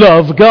means to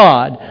love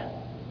God,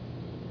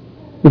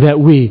 that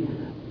we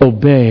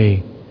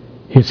obey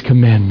His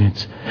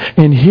commandments.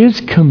 And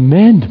His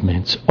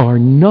commandments are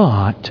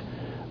not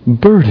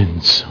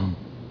burdensome,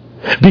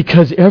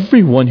 because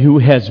everyone who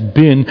has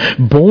been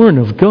born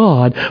of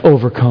God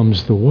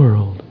overcomes the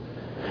world.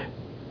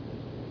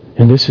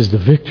 And this is the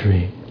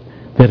victory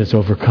that has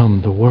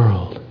overcome the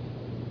world,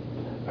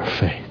 our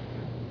faith.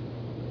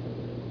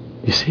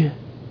 You see it?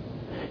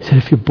 He said,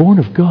 if you're born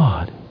of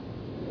God,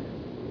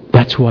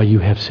 that's why you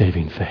have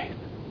saving faith.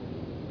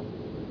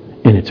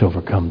 And it's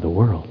overcome the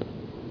world.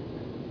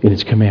 And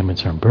its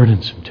commandments aren't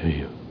burdensome to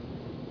you.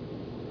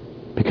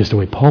 Because the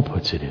way Paul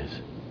puts it is,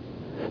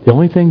 the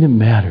only thing that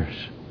matters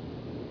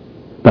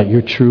about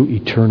your true,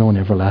 eternal, and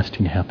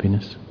everlasting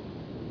happiness,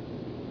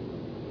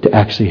 to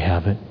actually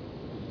have it,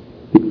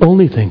 the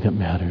only thing that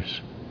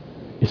matters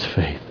is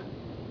faith,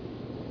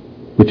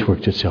 which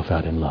works itself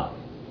out in love,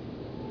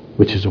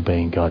 which is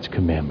obeying God's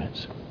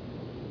commandments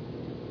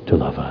to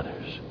love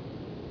others.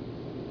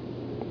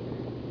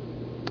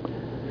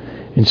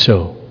 And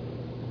so,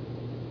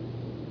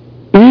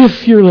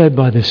 if you're led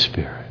by the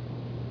Spirit,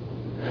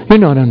 you're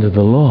not under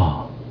the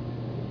law.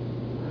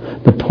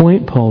 The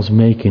point Paul's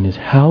making is,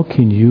 how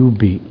can you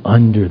be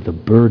under the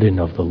burden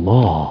of the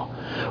law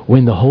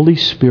when the Holy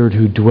Spirit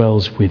who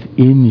dwells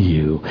within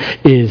you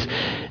is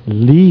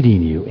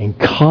leading you and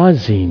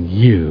causing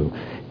you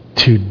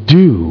to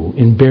do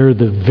and bear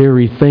the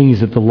very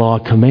things that the law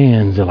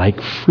commands,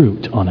 like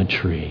fruit on a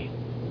tree?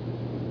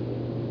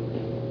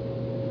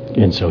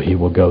 And so he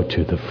will go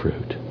to the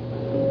fruit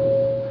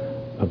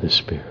of the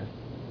Spirit.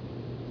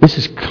 This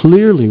is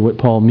clearly what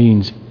Paul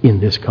means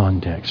in this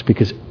context,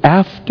 because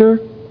after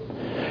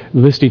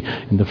listing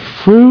and the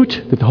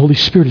fruit that the Holy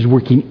Spirit is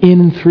working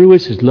in and through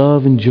us is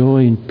love and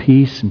joy and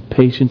peace and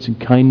patience and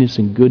kindness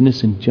and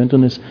goodness and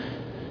gentleness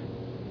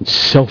and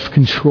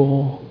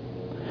self-control.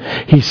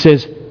 He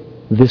says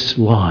this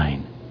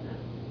line,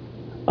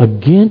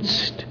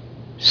 against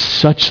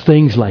such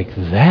things like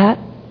that,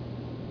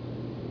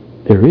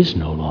 there is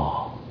no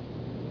law.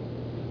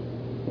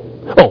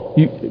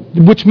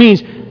 Which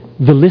means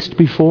the list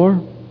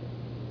before,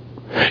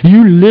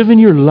 you live in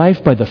your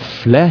life by the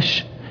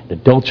flesh,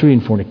 adultery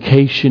and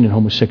fornication and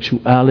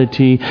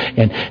homosexuality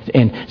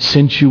and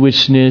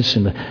sensuousness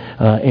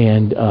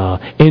and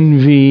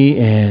envy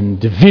and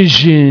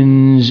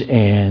divisions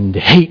and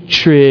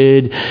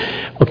hatred.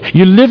 Okay,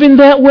 you live in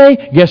that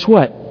way, guess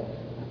what?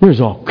 There's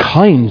all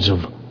kinds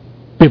of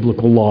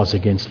biblical laws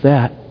against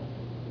that.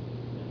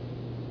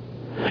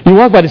 You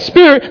walk by the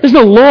Spirit, there's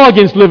no law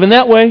against living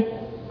that way.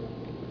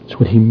 That's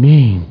what he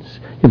means.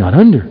 You're not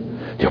under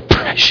the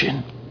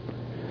oppression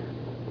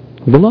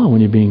of the law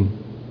when you're being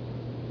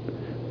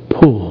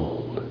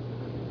pulled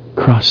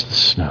across the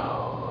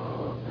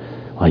snow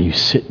while you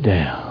sit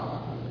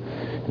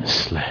down in a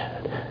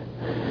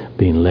sled,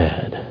 being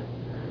led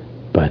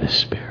by the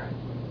Spirit.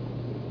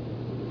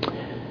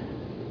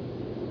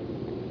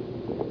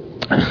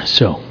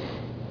 So,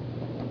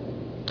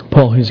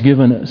 Paul has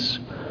given us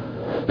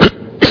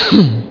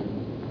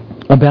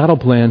a battle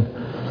plan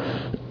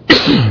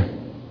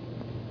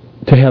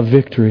to have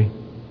victory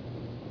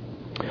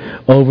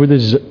over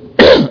the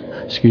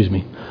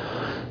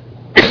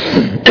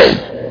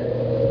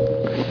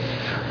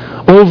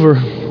over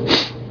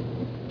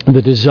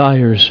the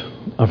desires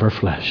of our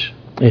flesh.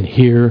 And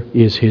here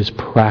is his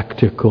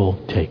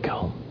practical take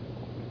home.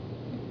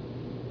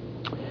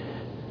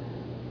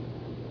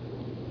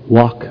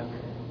 Walk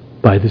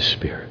by the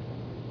Spirit.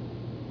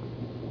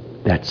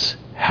 That's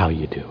how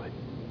you do it.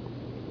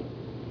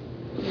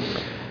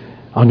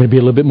 I'm going to be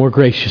a little bit more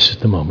gracious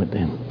at the moment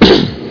then.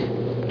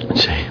 And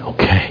say,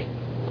 okay,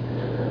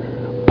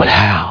 but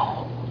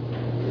how?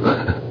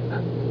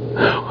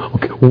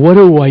 Okay, what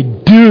do I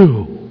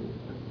do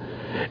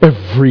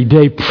every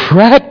day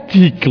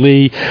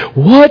practically?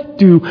 What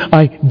do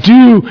I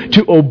do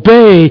to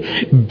obey,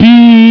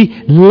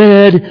 be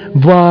led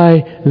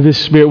by the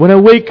Spirit? When I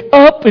wake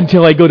up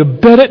until I go to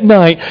bed at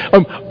night,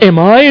 am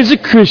I as a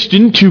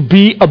Christian to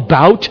be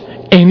about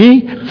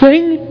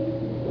anything?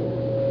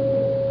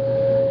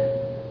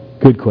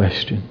 Good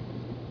question.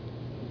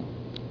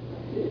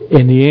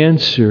 And the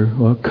answer,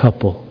 well, a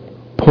couple.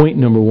 Point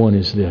number one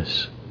is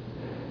this.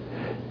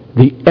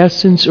 The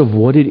essence of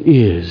what it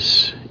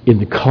is in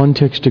the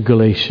context of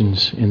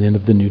Galatians and then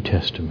of the New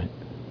Testament,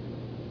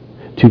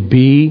 to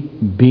be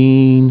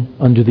being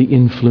under the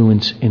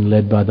influence and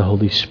led by the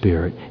Holy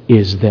Spirit,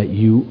 is that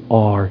you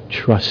are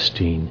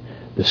trusting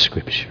the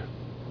Scripture.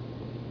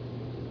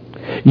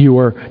 You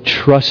are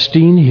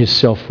trusting His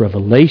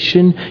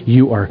self-revelation.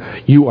 You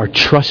are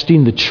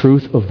trusting the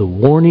truth of the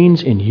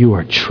warnings, and you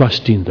are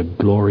trusting the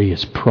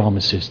glorious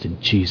promises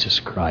that Jesus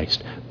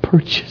Christ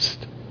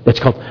purchased. That's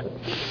called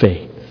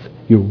faith.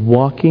 You're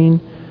walking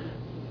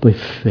by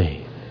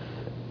faith.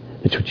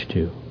 That's what you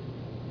do.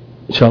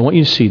 So I want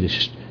you to see this.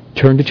 Just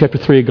turn to chapter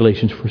 3 of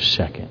Galatians for a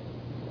second.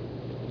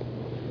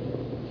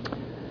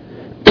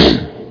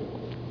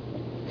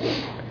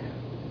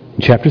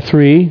 In chapter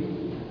 3,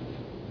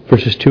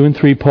 verses 2 and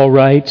 3, Paul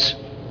writes,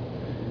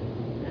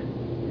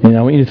 and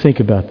I want you to think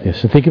about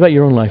this, and think about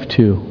your own life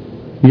too.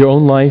 Your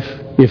own life,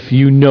 if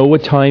you know a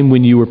time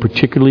when you were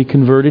particularly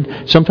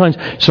converted. Sometimes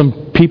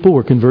some people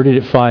were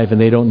converted at 5 and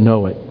they don't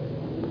know it.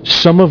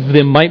 Some of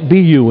them might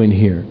be you in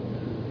here.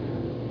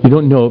 You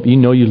don't know it, but you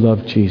know you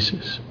love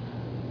Jesus.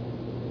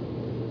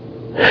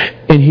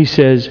 And he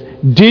says,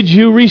 did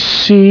you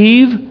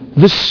receive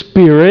the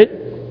Spirit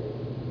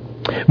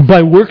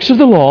by works of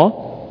the law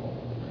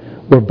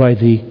or by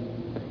the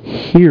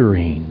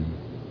hearing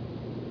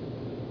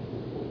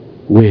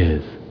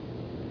with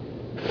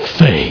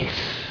faith?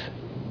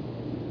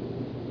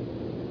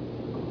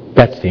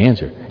 That's the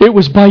answer. It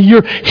was by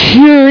your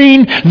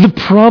hearing the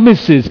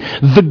promises,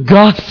 the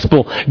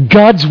gospel,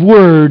 God's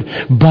word,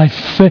 by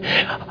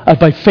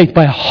faith,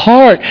 by a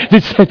heart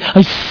that said,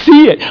 I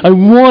see it, I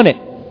want it.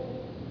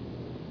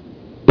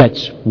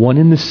 That's one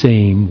and the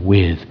same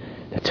with,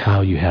 that's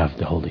how you have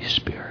the Holy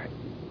Spirit.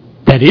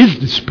 That is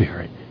the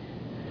Spirit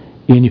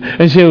in you.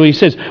 And so he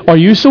says, are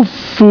you so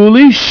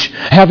foolish,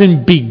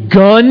 having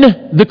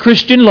begun the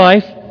Christian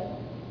life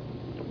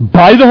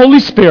by the Holy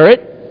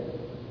Spirit?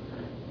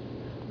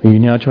 Are you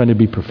now trying to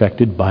be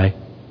perfected by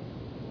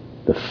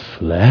the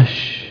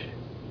flesh?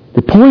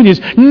 The point is,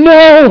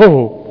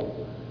 no!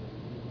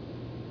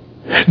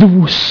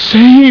 The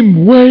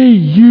same way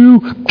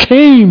you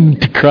came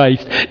to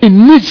Christ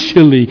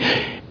initially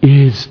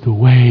is the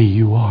way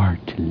you are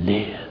to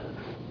live.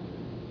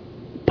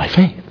 By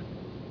faith.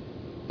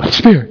 By the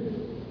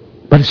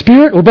Spirit. By the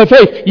Spirit or by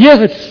faith?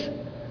 Yes!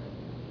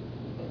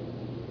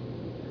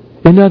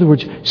 In other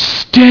words,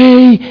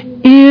 stay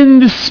in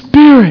the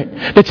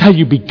Spirit. That's how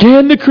you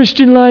began the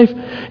Christian life,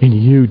 and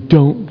you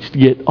don't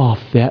get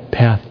off that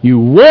path. You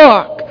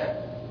walk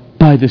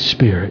by the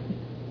Spirit.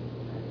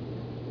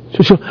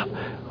 So,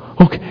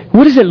 okay,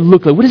 what does it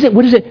look like? What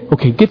is it?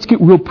 Okay, let's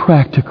get real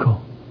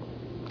practical.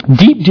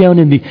 Deep down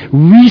in the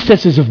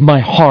recesses of my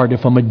heart,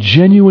 if I'm a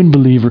genuine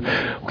believer,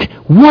 okay,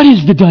 what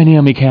is the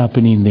dynamic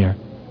happening there?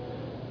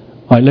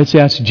 All right, let's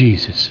ask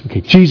Jesus.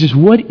 Okay, Jesus,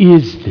 what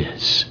is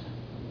this?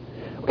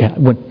 Okay,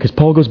 because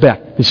Paul goes back.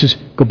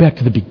 Go back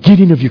to the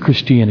beginning of your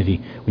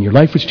Christianity, when your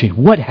life was changed.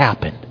 What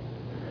happened?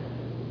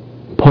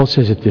 Paul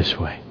says it this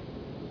way.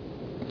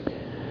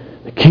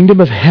 The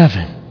kingdom of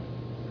heaven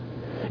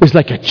is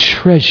like a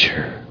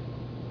treasure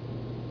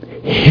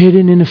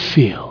hidden in a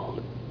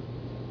field.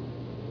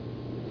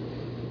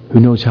 Who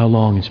knows how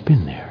long it's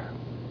been there?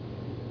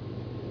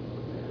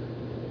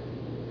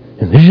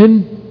 And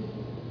then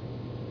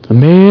a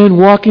man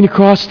walking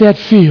across that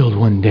field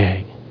one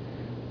day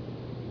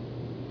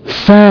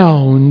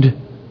found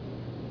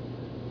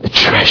the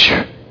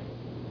treasure.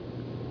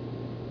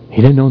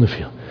 He didn't own the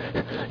field.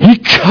 He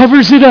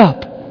covers it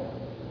up.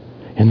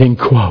 And then,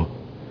 quote,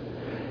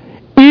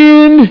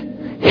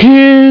 in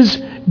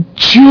his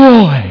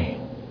joy,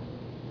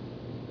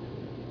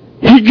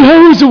 he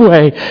goes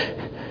away,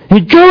 he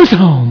goes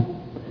home,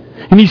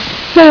 and he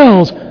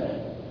sells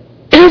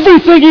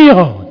everything he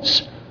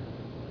owns.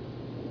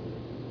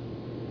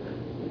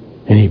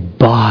 And he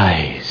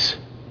buys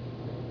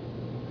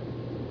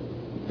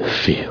the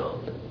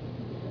field.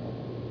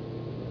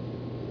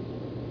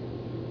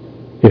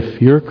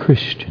 If you're a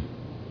Christian,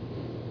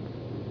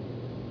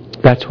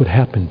 that's what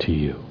happened to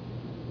you.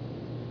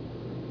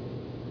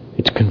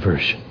 It's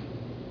conversion.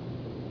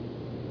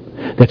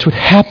 That's what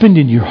happened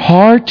in your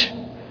heart.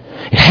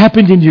 It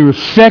happened in your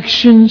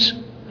affections.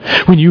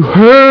 When you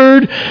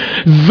heard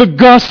the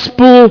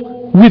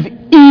gospel with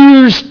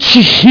ears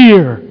to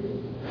hear.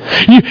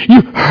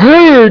 You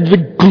heard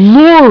the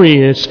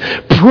glorious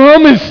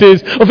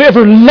promises of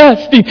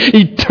everlasting,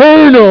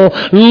 eternal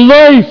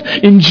life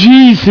in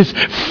Jesus,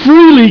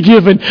 freely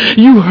given.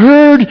 You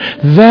heard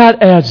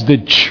that as the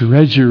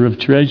treasure of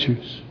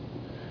treasures.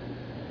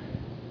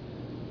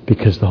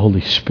 Because the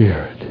Holy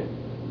Spirit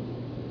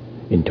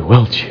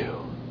indwelt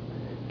you,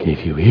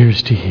 gave you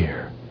ears to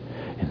hear.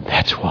 And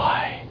that's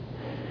why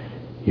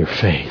your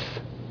faith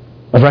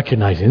of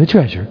recognizing the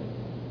treasure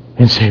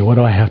and saying, what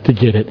do I have to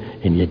get it?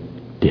 And you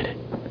did it.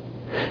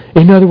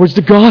 In other words,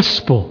 the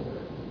gospel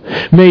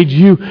made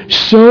you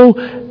so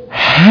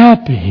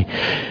happy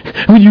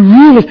when you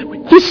realize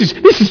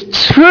this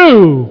is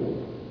true.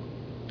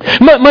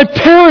 My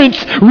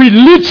parents'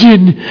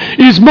 religion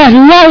is my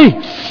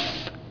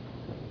life.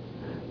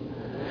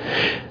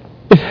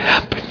 It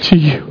happened to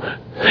you.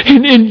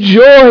 And in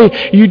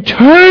joy you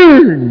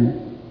turn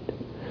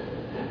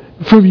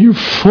from your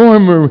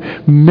former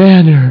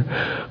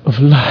manner of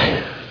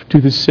life to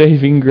the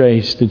saving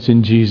grace that's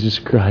in Jesus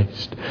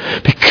Christ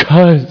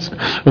because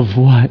of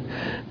what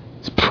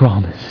is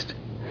promised,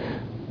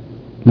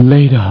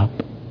 laid up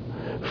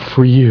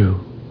for you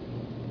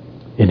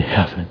in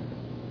heaven.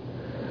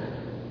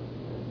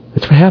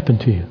 That's what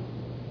happened to you.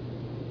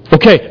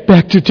 Okay,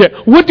 back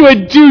to what do I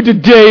do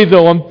today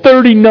though? I'm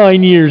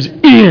 39 years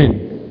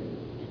in.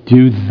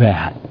 Do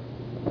that.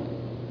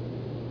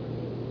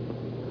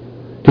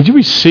 Did you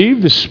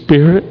receive the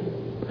Spirit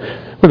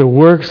by the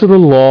works of the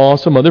law,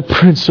 some other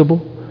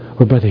principle,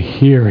 or by the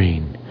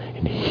hearing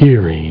and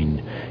hearing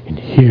and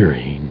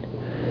hearing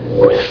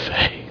with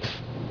faith?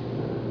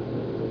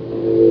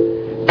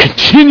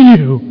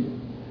 Continue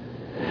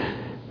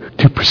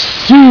to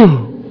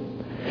pursue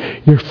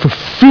your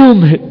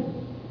fulfillment,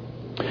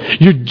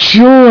 your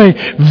joy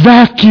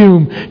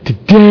vacuum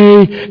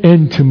today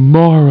and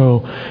tomorrow,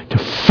 to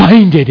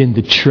find it in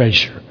the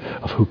treasure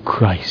of who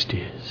Christ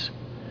is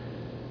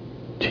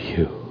to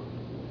you.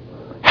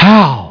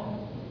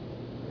 How?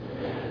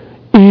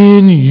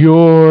 In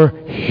your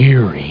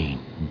hearing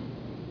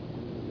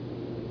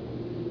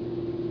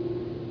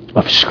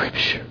of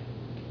Scripture.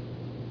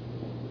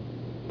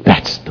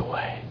 That's the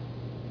way.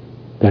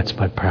 That's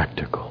my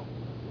practical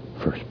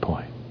first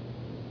point.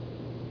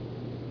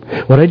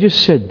 What I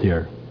just said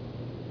there,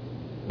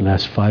 the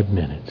last 5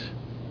 minutes,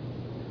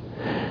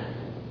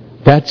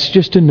 that's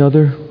just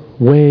another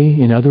way,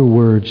 in other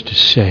words, to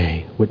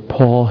say what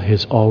Paul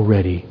has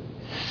already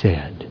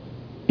said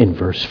in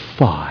verse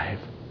 5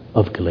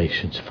 of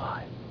Galatians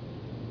 5.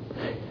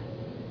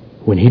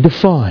 When he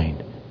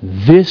defined,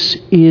 this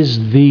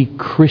is the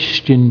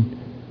Christian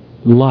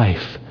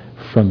life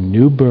from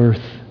new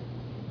birth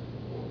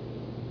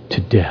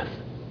to death.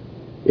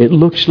 It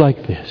looks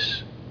like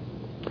this.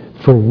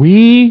 For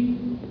we,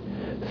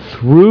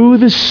 through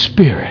the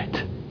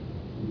Spirit,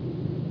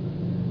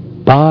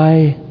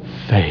 by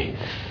faith,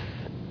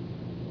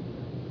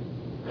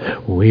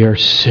 we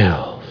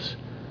ourselves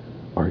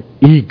are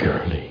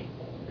eagerly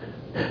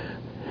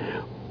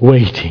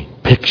waiting.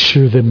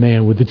 Picture the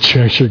man with the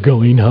treasure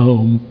going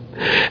home.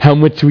 How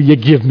much will you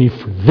give me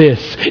for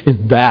this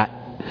and that?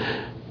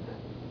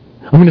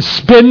 I'm going to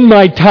spend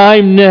my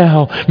time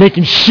now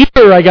making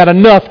sure I got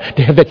enough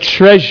to have that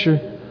treasure.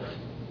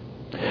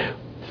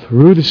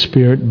 Through the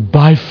Spirit,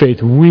 by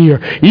faith, we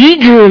are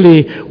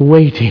eagerly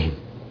waiting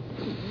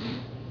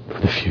for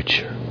the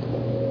future,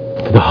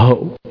 for the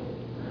hope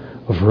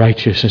of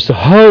righteousness, the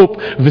hope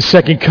of the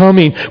second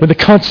coming, with the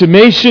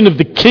consummation of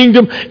the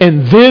kingdom,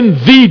 and then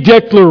the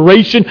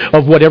declaration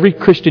of what every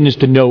Christian is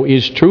to know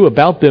is true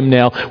about them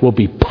now will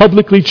be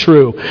publicly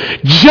true.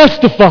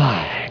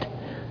 Justified.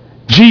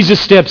 Jesus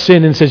steps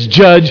in and says,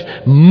 "Judge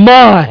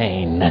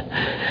mine."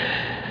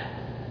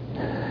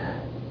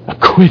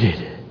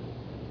 Acquitted.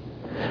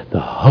 The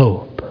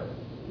hope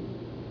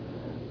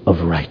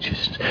of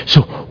righteousness.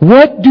 So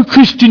what do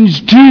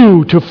Christians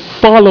do to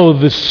follow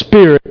the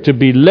Spirit, to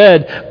be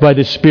led by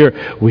the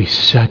Spirit? We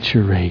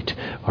saturate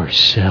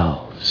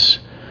ourselves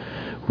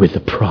with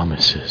the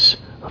promises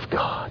of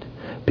God,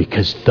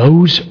 because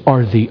those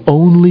are the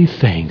only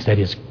things, that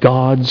is,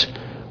 God's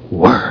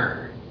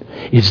Word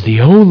is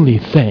the only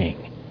thing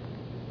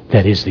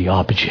that is the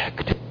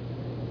object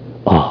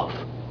of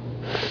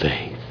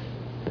faith.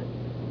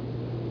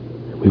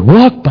 We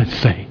walk by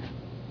faith,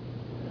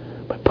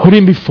 by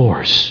putting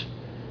before us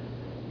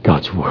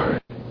God's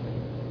Word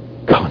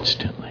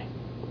constantly.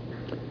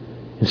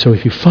 And so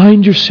if you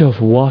find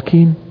yourself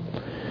walking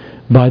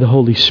by the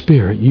Holy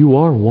Spirit, you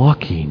are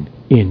walking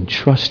in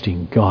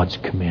trusting God's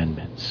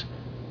commandments,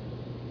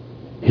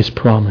 His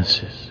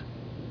promises.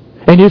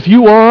 And if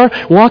you are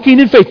walking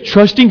in faith,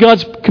 trusting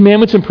God's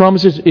commandments and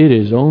promises, it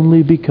is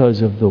only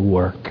because of the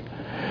work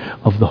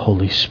of the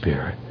Holy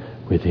Spirit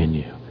within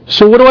you.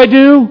 So what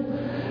do?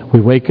 We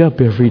wake up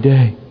every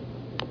day.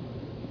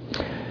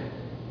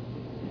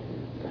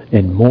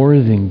 And more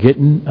than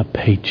getting a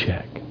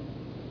paycheck,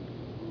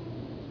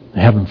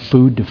 having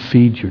food to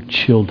feed your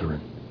children,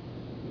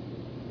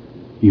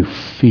 you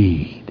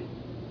feed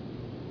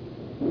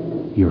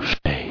your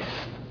faith,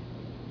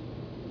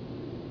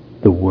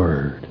 the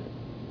Word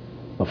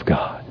of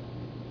God.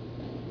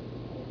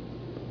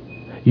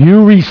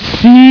 You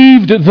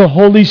received the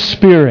Holy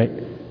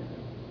Spirit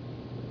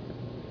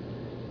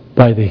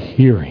by the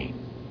hearing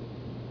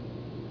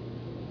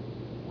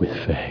with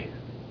faith.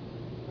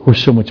 We're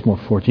so much more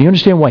fortunate. You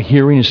understand why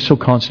hearing is so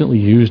constantly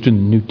used in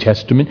the New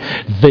Testament?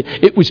 That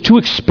it was too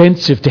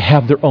expensive to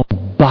have their own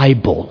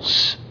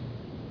Bibles.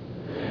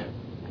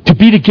 To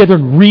be together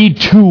and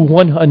read to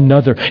one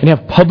another and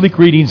have public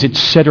readings,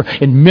 etc.,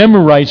 and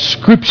memorize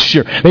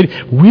Scripture.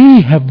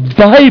 We have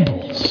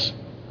Bibles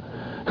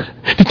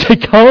to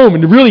take home,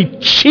 and really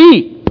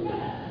cheap.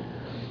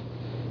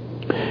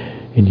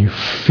 And you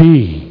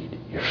feed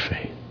your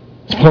faith.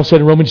 As Paul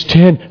said in Romans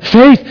 10,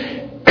 faith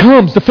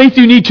comes. The faith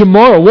you need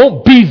tomorrow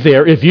won't be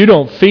there if you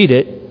don't feed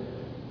it.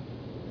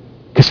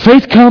 Because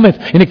faith cometh,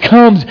 and it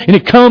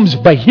comes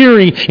by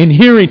hearing, and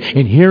hearing,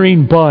 and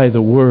hearing by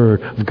the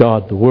Word of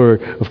God, the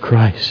Word of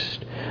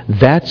Christ.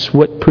 That's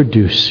what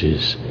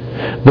produces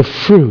the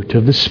fruit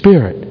of the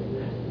Spirit,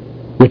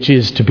 which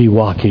is to be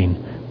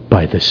walking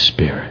by the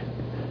Spirit.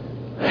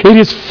 It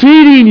is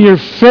feeding your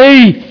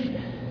faith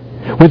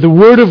with the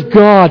Word of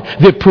God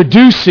that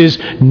produces,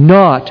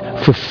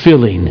 not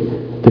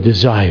fulfilling the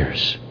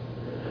desires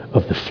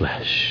of the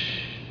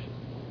flesh.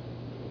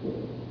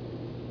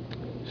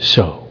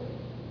 So,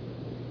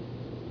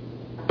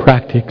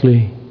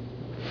 practically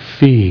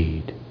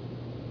feed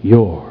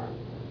your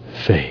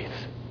faith,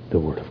 the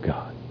Word of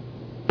God.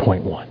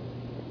 point one.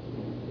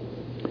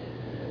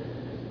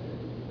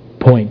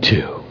 Point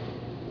two.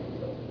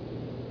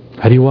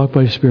 How do you walk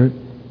by the Spirit?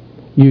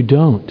 You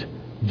don't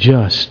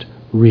just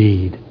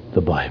read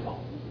the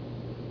Bible.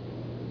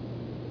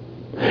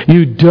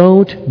 You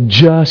don't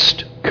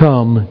just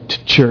come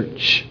to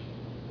church.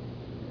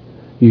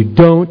 You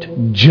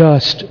don't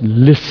just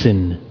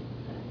listen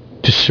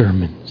to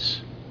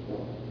sermons.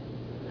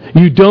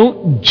 You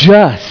don't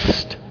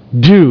just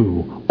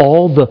do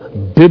all the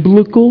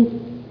biblical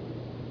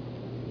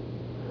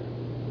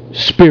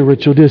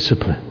spiritual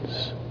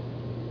disciplines.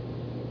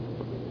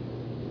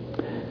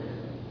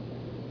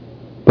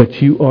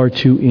 But you are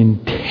to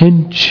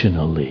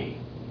intentionally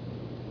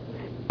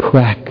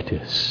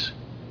practice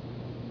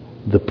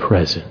the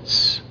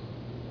presence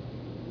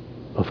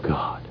of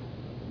God.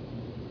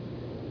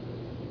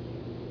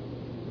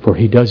 For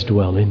He does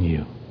dwell in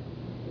you.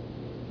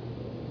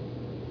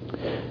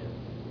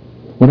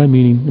 What I'm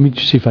meaning, let me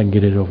just see if I can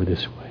get it over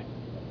this way.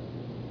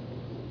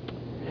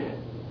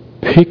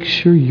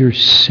 Picture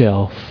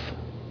yourself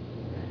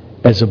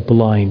as a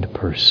blind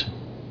person.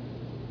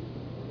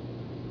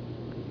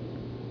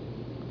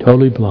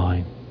 Totally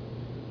blind.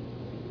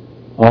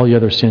 All the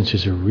other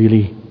senses are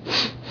really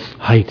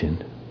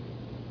heightened.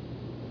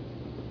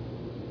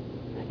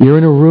 You're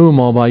in a room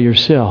all by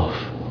yourself.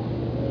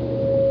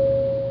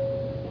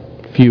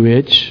 If you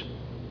itch,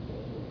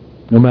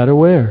 no matter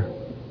where,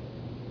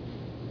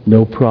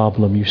 no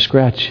problem, you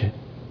scratch it.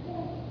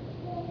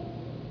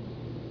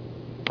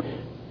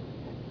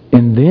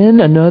 And then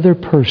another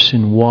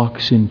person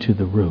walks into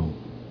the room.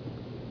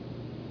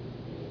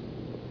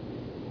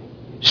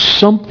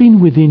 Something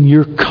within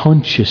your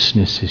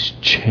consciousness has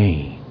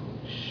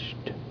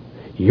changed.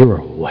 You're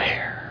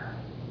aware.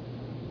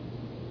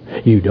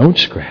 You don't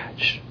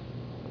scratch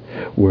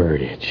where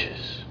it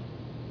itches.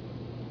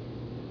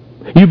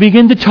 You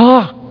begin to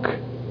talk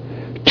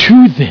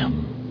to them.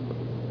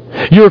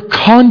 You're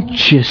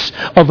conscious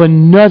of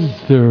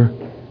another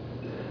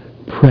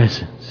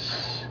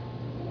presence.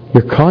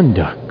 Your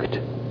conduct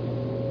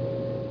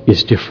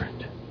is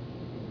different.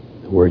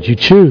 The words you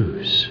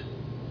choose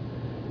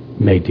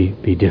may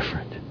be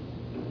different.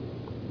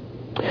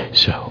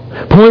 So,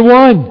 point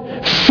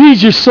one,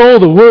 feed your soul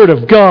the Word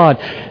of God.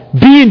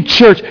 Be in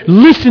church.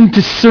 Listen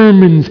to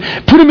sermons.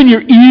 Put them in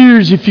your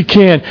ears if you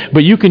can.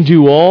 But you can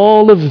do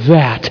all of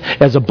that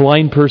as a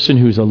blind person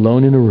who's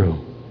alone in a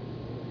room.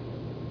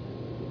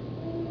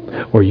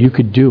 Or you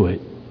could do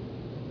it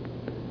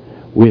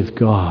with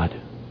God,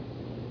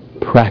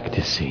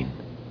 practicing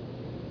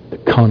the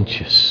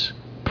conscious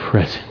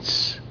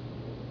presence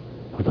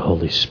of the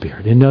Holy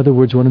Spirit. In other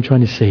words, what I'm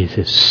trying to say is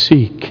this: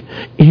 seek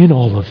in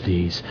all of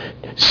these,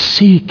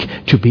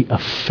 seek to be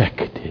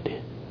affected.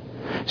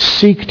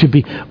 Seek to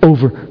be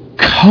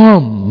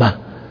overcome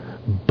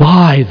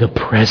by the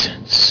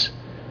presence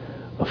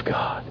of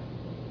God.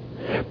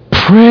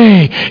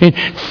 Pray and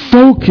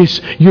focus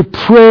your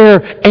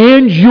prayer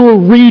and your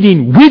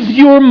reading with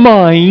your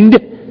mind,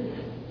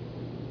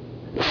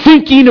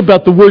 thinking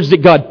about the words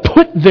that God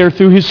put there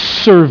through His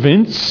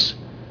servants.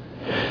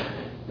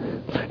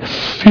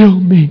 Fill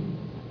me.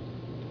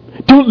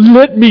 Don't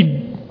let me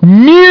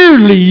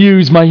merely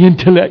use my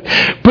intellect,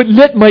 but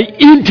let my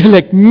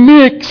intellect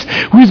mix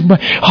with my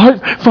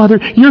heart. Father,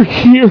 you're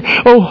here,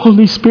 oh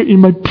Holy Spirit, in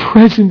my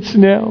presence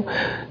now.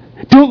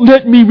 Don't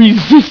let me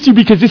resist you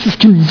because this is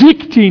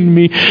convicting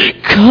me.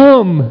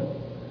 Come.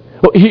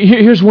 Well,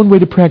 here's one way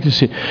to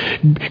practice it.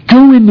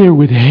 Go in there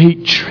with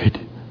hatred.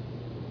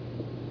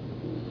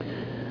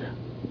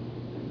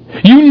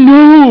 You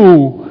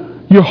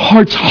know your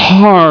heart's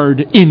hard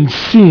in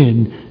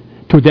sin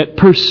toward that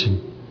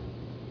person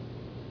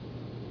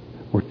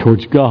or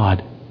towards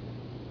God.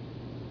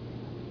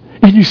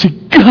 And you say,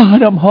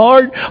 God, I'm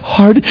hard.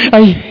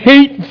 I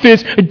hate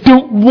this. I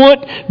don't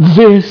want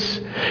this.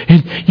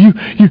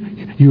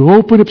 And you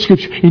open up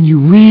Scripture and you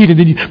read and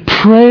then you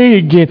pray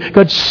again.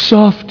 God,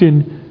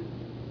 soften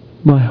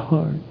my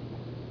heart.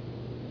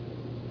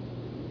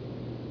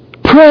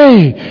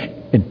 Pray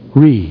and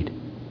read.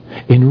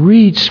 And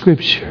read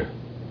Scripture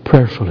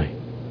prayerfully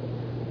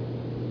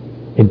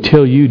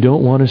until you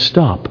don't want to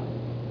stop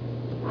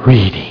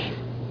reading.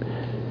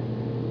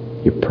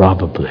 You're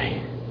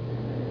probably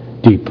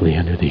deeply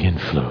under the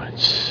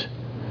influence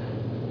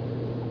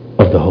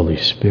of the Holy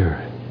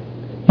Spirit.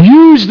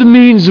 Use the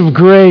means of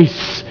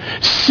grace,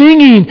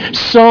 singing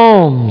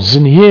psalms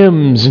and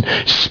hymns and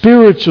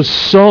spiritual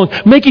songs,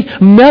 making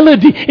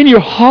melody in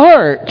your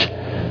heart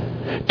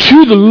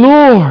to the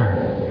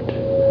Lord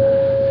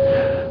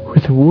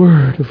with the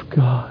Word of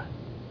God.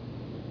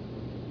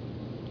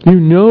 You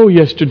know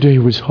yesterday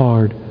was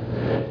hard.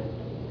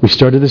 We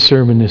started the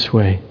sermon this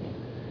way.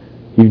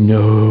 You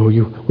know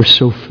we're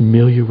so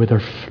familiar with our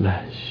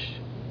flesh.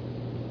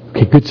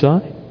 Okay, good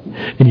sign.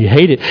 And you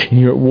hate it, and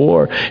you're at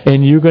war,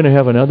 and you're going to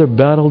have another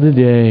battle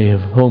today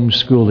of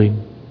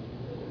homeschooling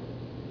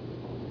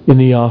in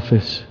the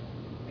office,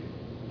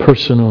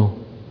 personal,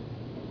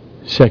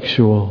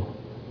 sexual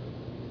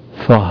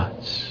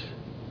thoughts.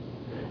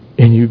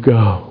 And you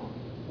go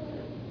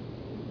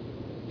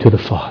to the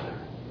Father.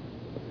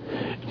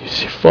 You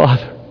say,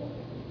 Father,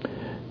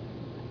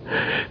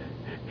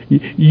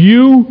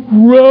 you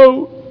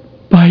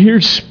wrote by your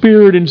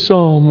Spirit in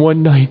Psalm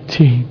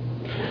 119.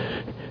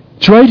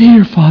 It's right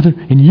here, Father,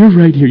 and you're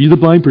right here. You're the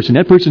blind person.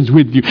 That person's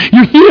with you.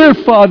 You're here,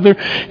 Father,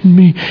 and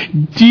me.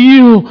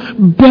 Deal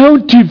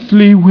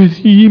bountifully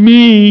with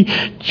me,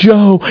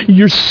 Joe,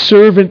 your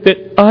servant,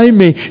 that I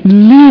may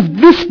live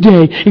this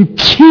day and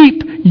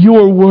keep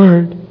your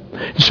word.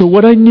 So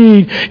what I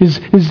need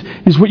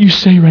is what you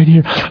say right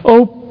here.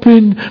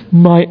 Open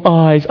my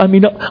eyes. I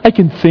mean, I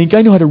can think.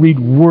 I know how to read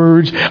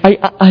words.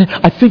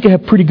 I think I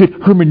have pretty good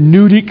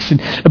hermeneutics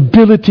and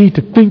ability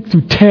to think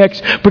through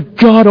text. But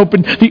God,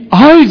 open the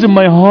eyes of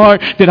my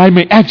heart that I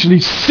may actually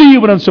see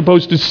what I'm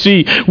supposed to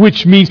see,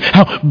 which means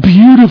how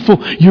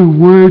beautiful your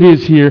word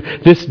is here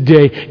this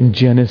day in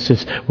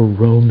Genesis or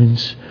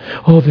Romans.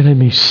 Oh, that I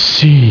may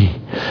see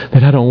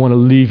that I don't want to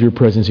leave your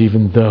presence,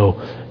 even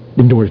though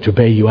in order to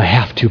obey you, I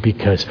have to,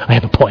 because I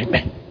have an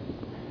appointment.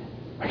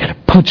 I got to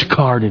punch a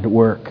card into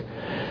work.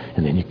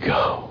 And then you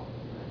go.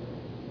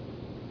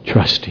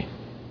 Trusting.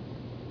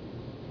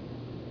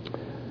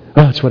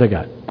 Oh, that's what I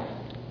got.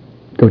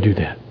 Go do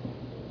that.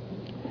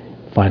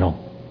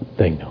 Final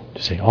thing, though,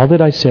 to say. All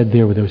that I said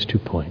there with those 2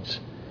 points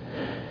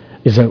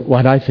is that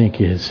what I think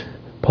is,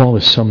 Paul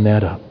has summed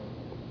that up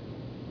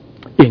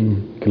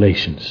in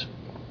Galatians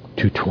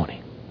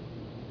 2:20.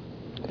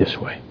 This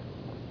way.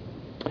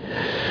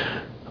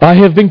 I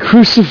have been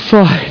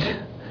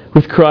crucified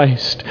with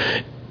Christ.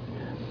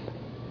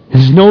 It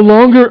is no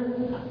longer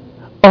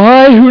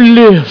I who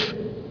live,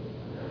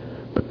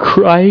 but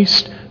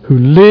Christ who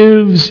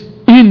lives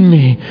in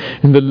me.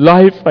 And the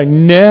life I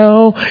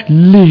now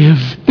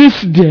live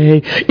this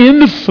day in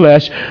the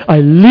flesh, I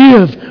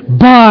live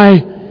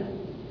by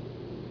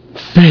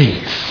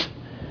faith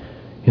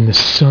in the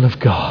Son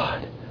of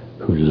God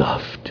who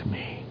loved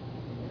me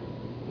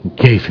and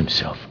gave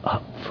himself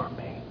up for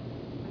me.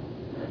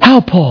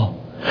 How, Paul?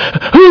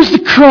 Who's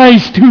the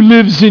Christ who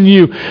lives in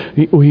you?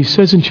 Well, he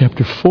says in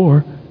chapter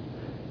 4,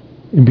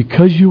 and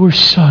because you are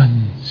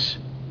sons,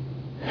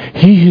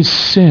 he has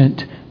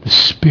sent the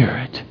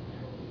Spirit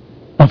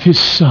of his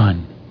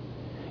Son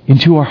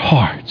into our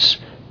hearts,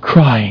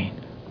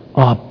 crying,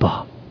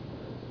 Abba,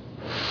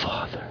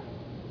 Father.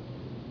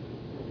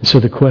 And so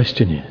the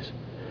question is,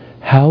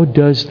 how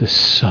does the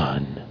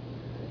Son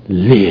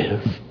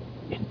live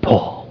in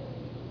Paul?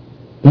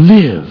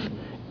 Live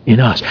in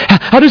us.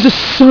 How does the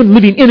Son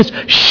living in us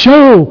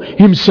show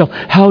himself?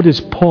 How does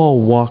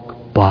Paul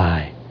walk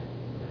by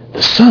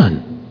the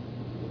Son?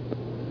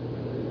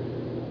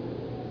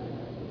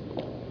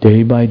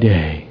 Day by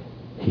day,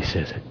 he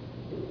says it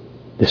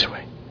this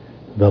way.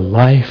 The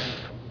life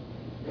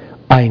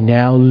I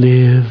now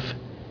live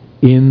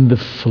in the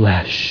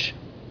flesh,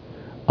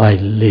 I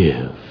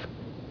live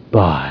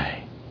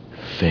by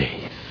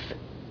faith.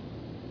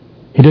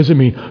 He doesn't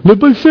mean, live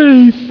by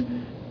faith.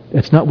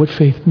 That's not what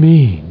faith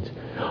means.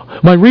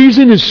 My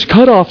reason is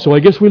cut off, so I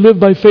guess we live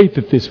by faith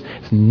at this.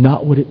 It's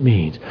not what it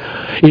means.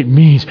 It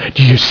means,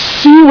 do you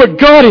see what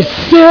God has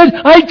said?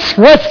 I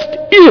trust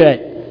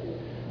it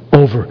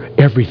over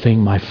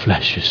everything my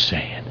flesh is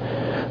saying.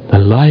 The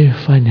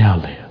life I now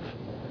live,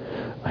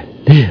 I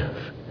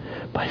live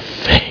by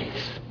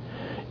faith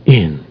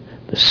in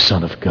the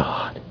Son of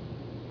God.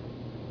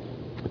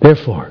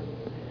 Therefore,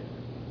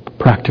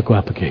 practical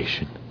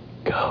application,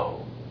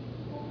 go.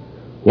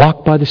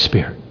 Walk by the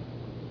Spirit,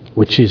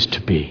 which is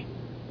to be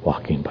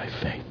walking by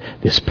faith.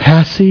 This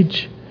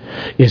passage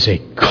is a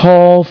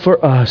call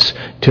for us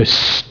to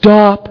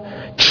stop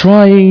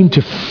trying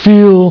to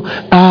fill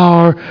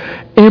our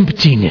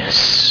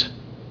emptiness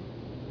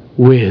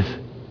with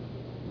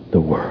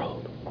the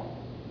world.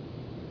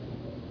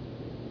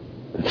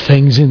 The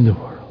things in the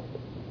world.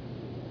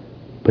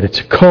 But it's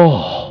a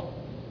call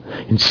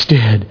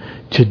instead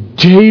to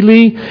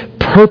daily,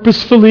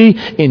 purposefully,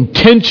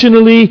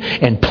 intentionally,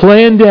 and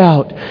planned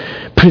out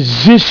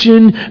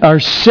position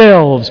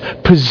ourselves,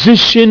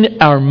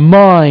 position our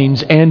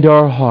minds and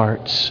our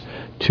hearts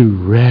to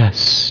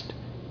rest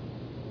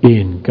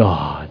in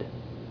God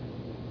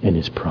and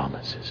His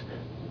promises.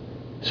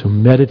 So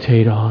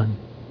meditate on,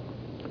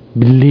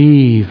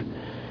 believe,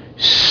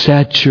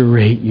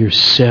 saturate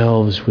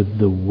yourselves with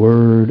the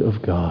Word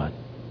of God,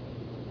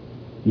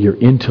 your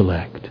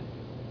intellect,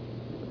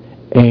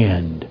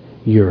 and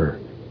your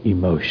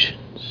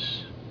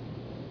emotions,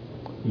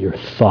 your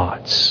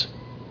thoughts,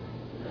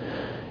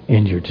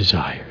 and your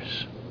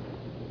desires.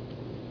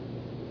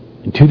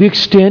 And to the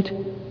extent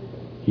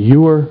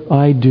you or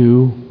I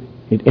do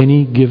at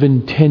any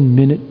given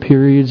 10-minute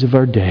periods of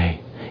our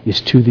day is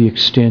to the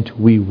extent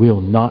we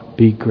will not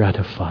be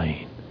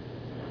gratifying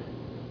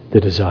the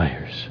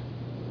desires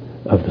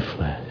of the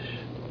flesh.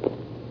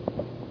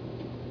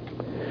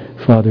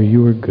 Father,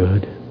 you are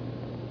good.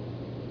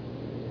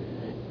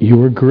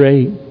 You are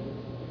great.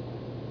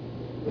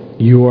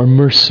 You are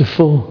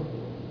merciful.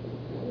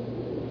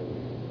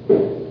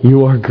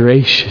 You are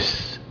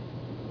gracious.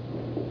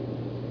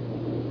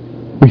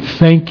 We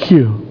thank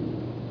you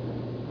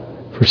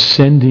for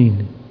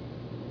sending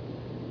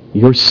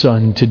your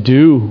Son to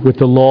do what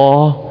the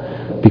law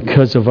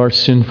because of our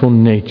sinful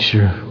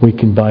nature, we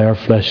can buy our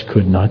flesh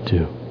could not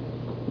do.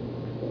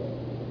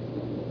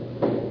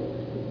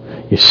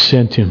 You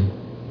sent him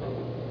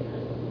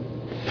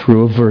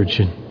through a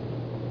virgin.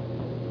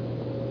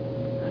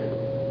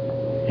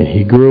 And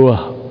he grew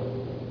up.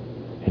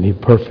 And he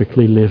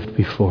perfectly lived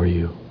before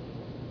you.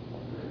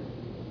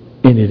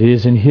 And it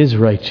is in his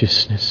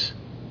righteousness,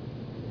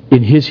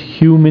 in his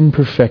human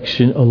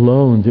perfection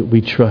alone, that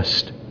we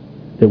trust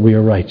that we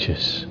are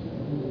righteous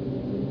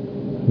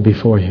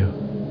before you.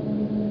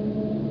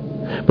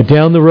 But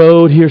down the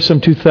road here,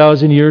 some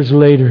 2,000 years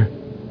later,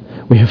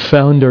 we have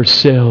found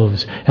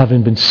ourselves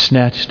having been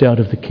snatched out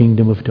of the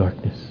kingdom of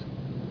darkness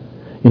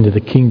into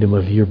the kingdom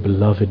of your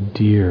beloved,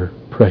 dear,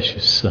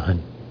 precious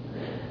Son.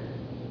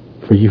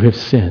 For you have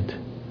sent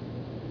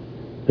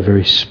the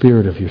very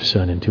Spirit of your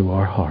Son into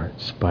our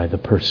hearts by the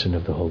person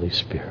of the Holy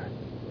Spirit.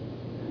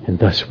 And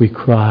thus we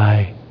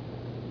cry,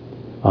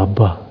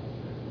 Abba,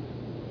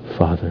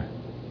 Father,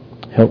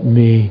 help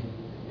me,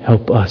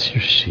 help us,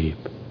 your sheep,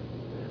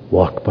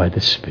 walk by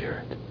the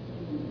Spirit,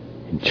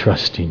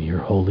 entrusting your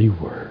holy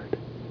word,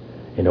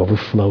 and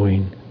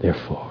overflowing,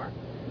 therefore,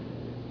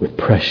 with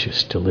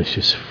precious,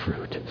 delicious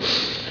fruit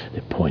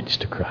that points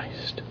to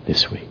Christ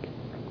this week.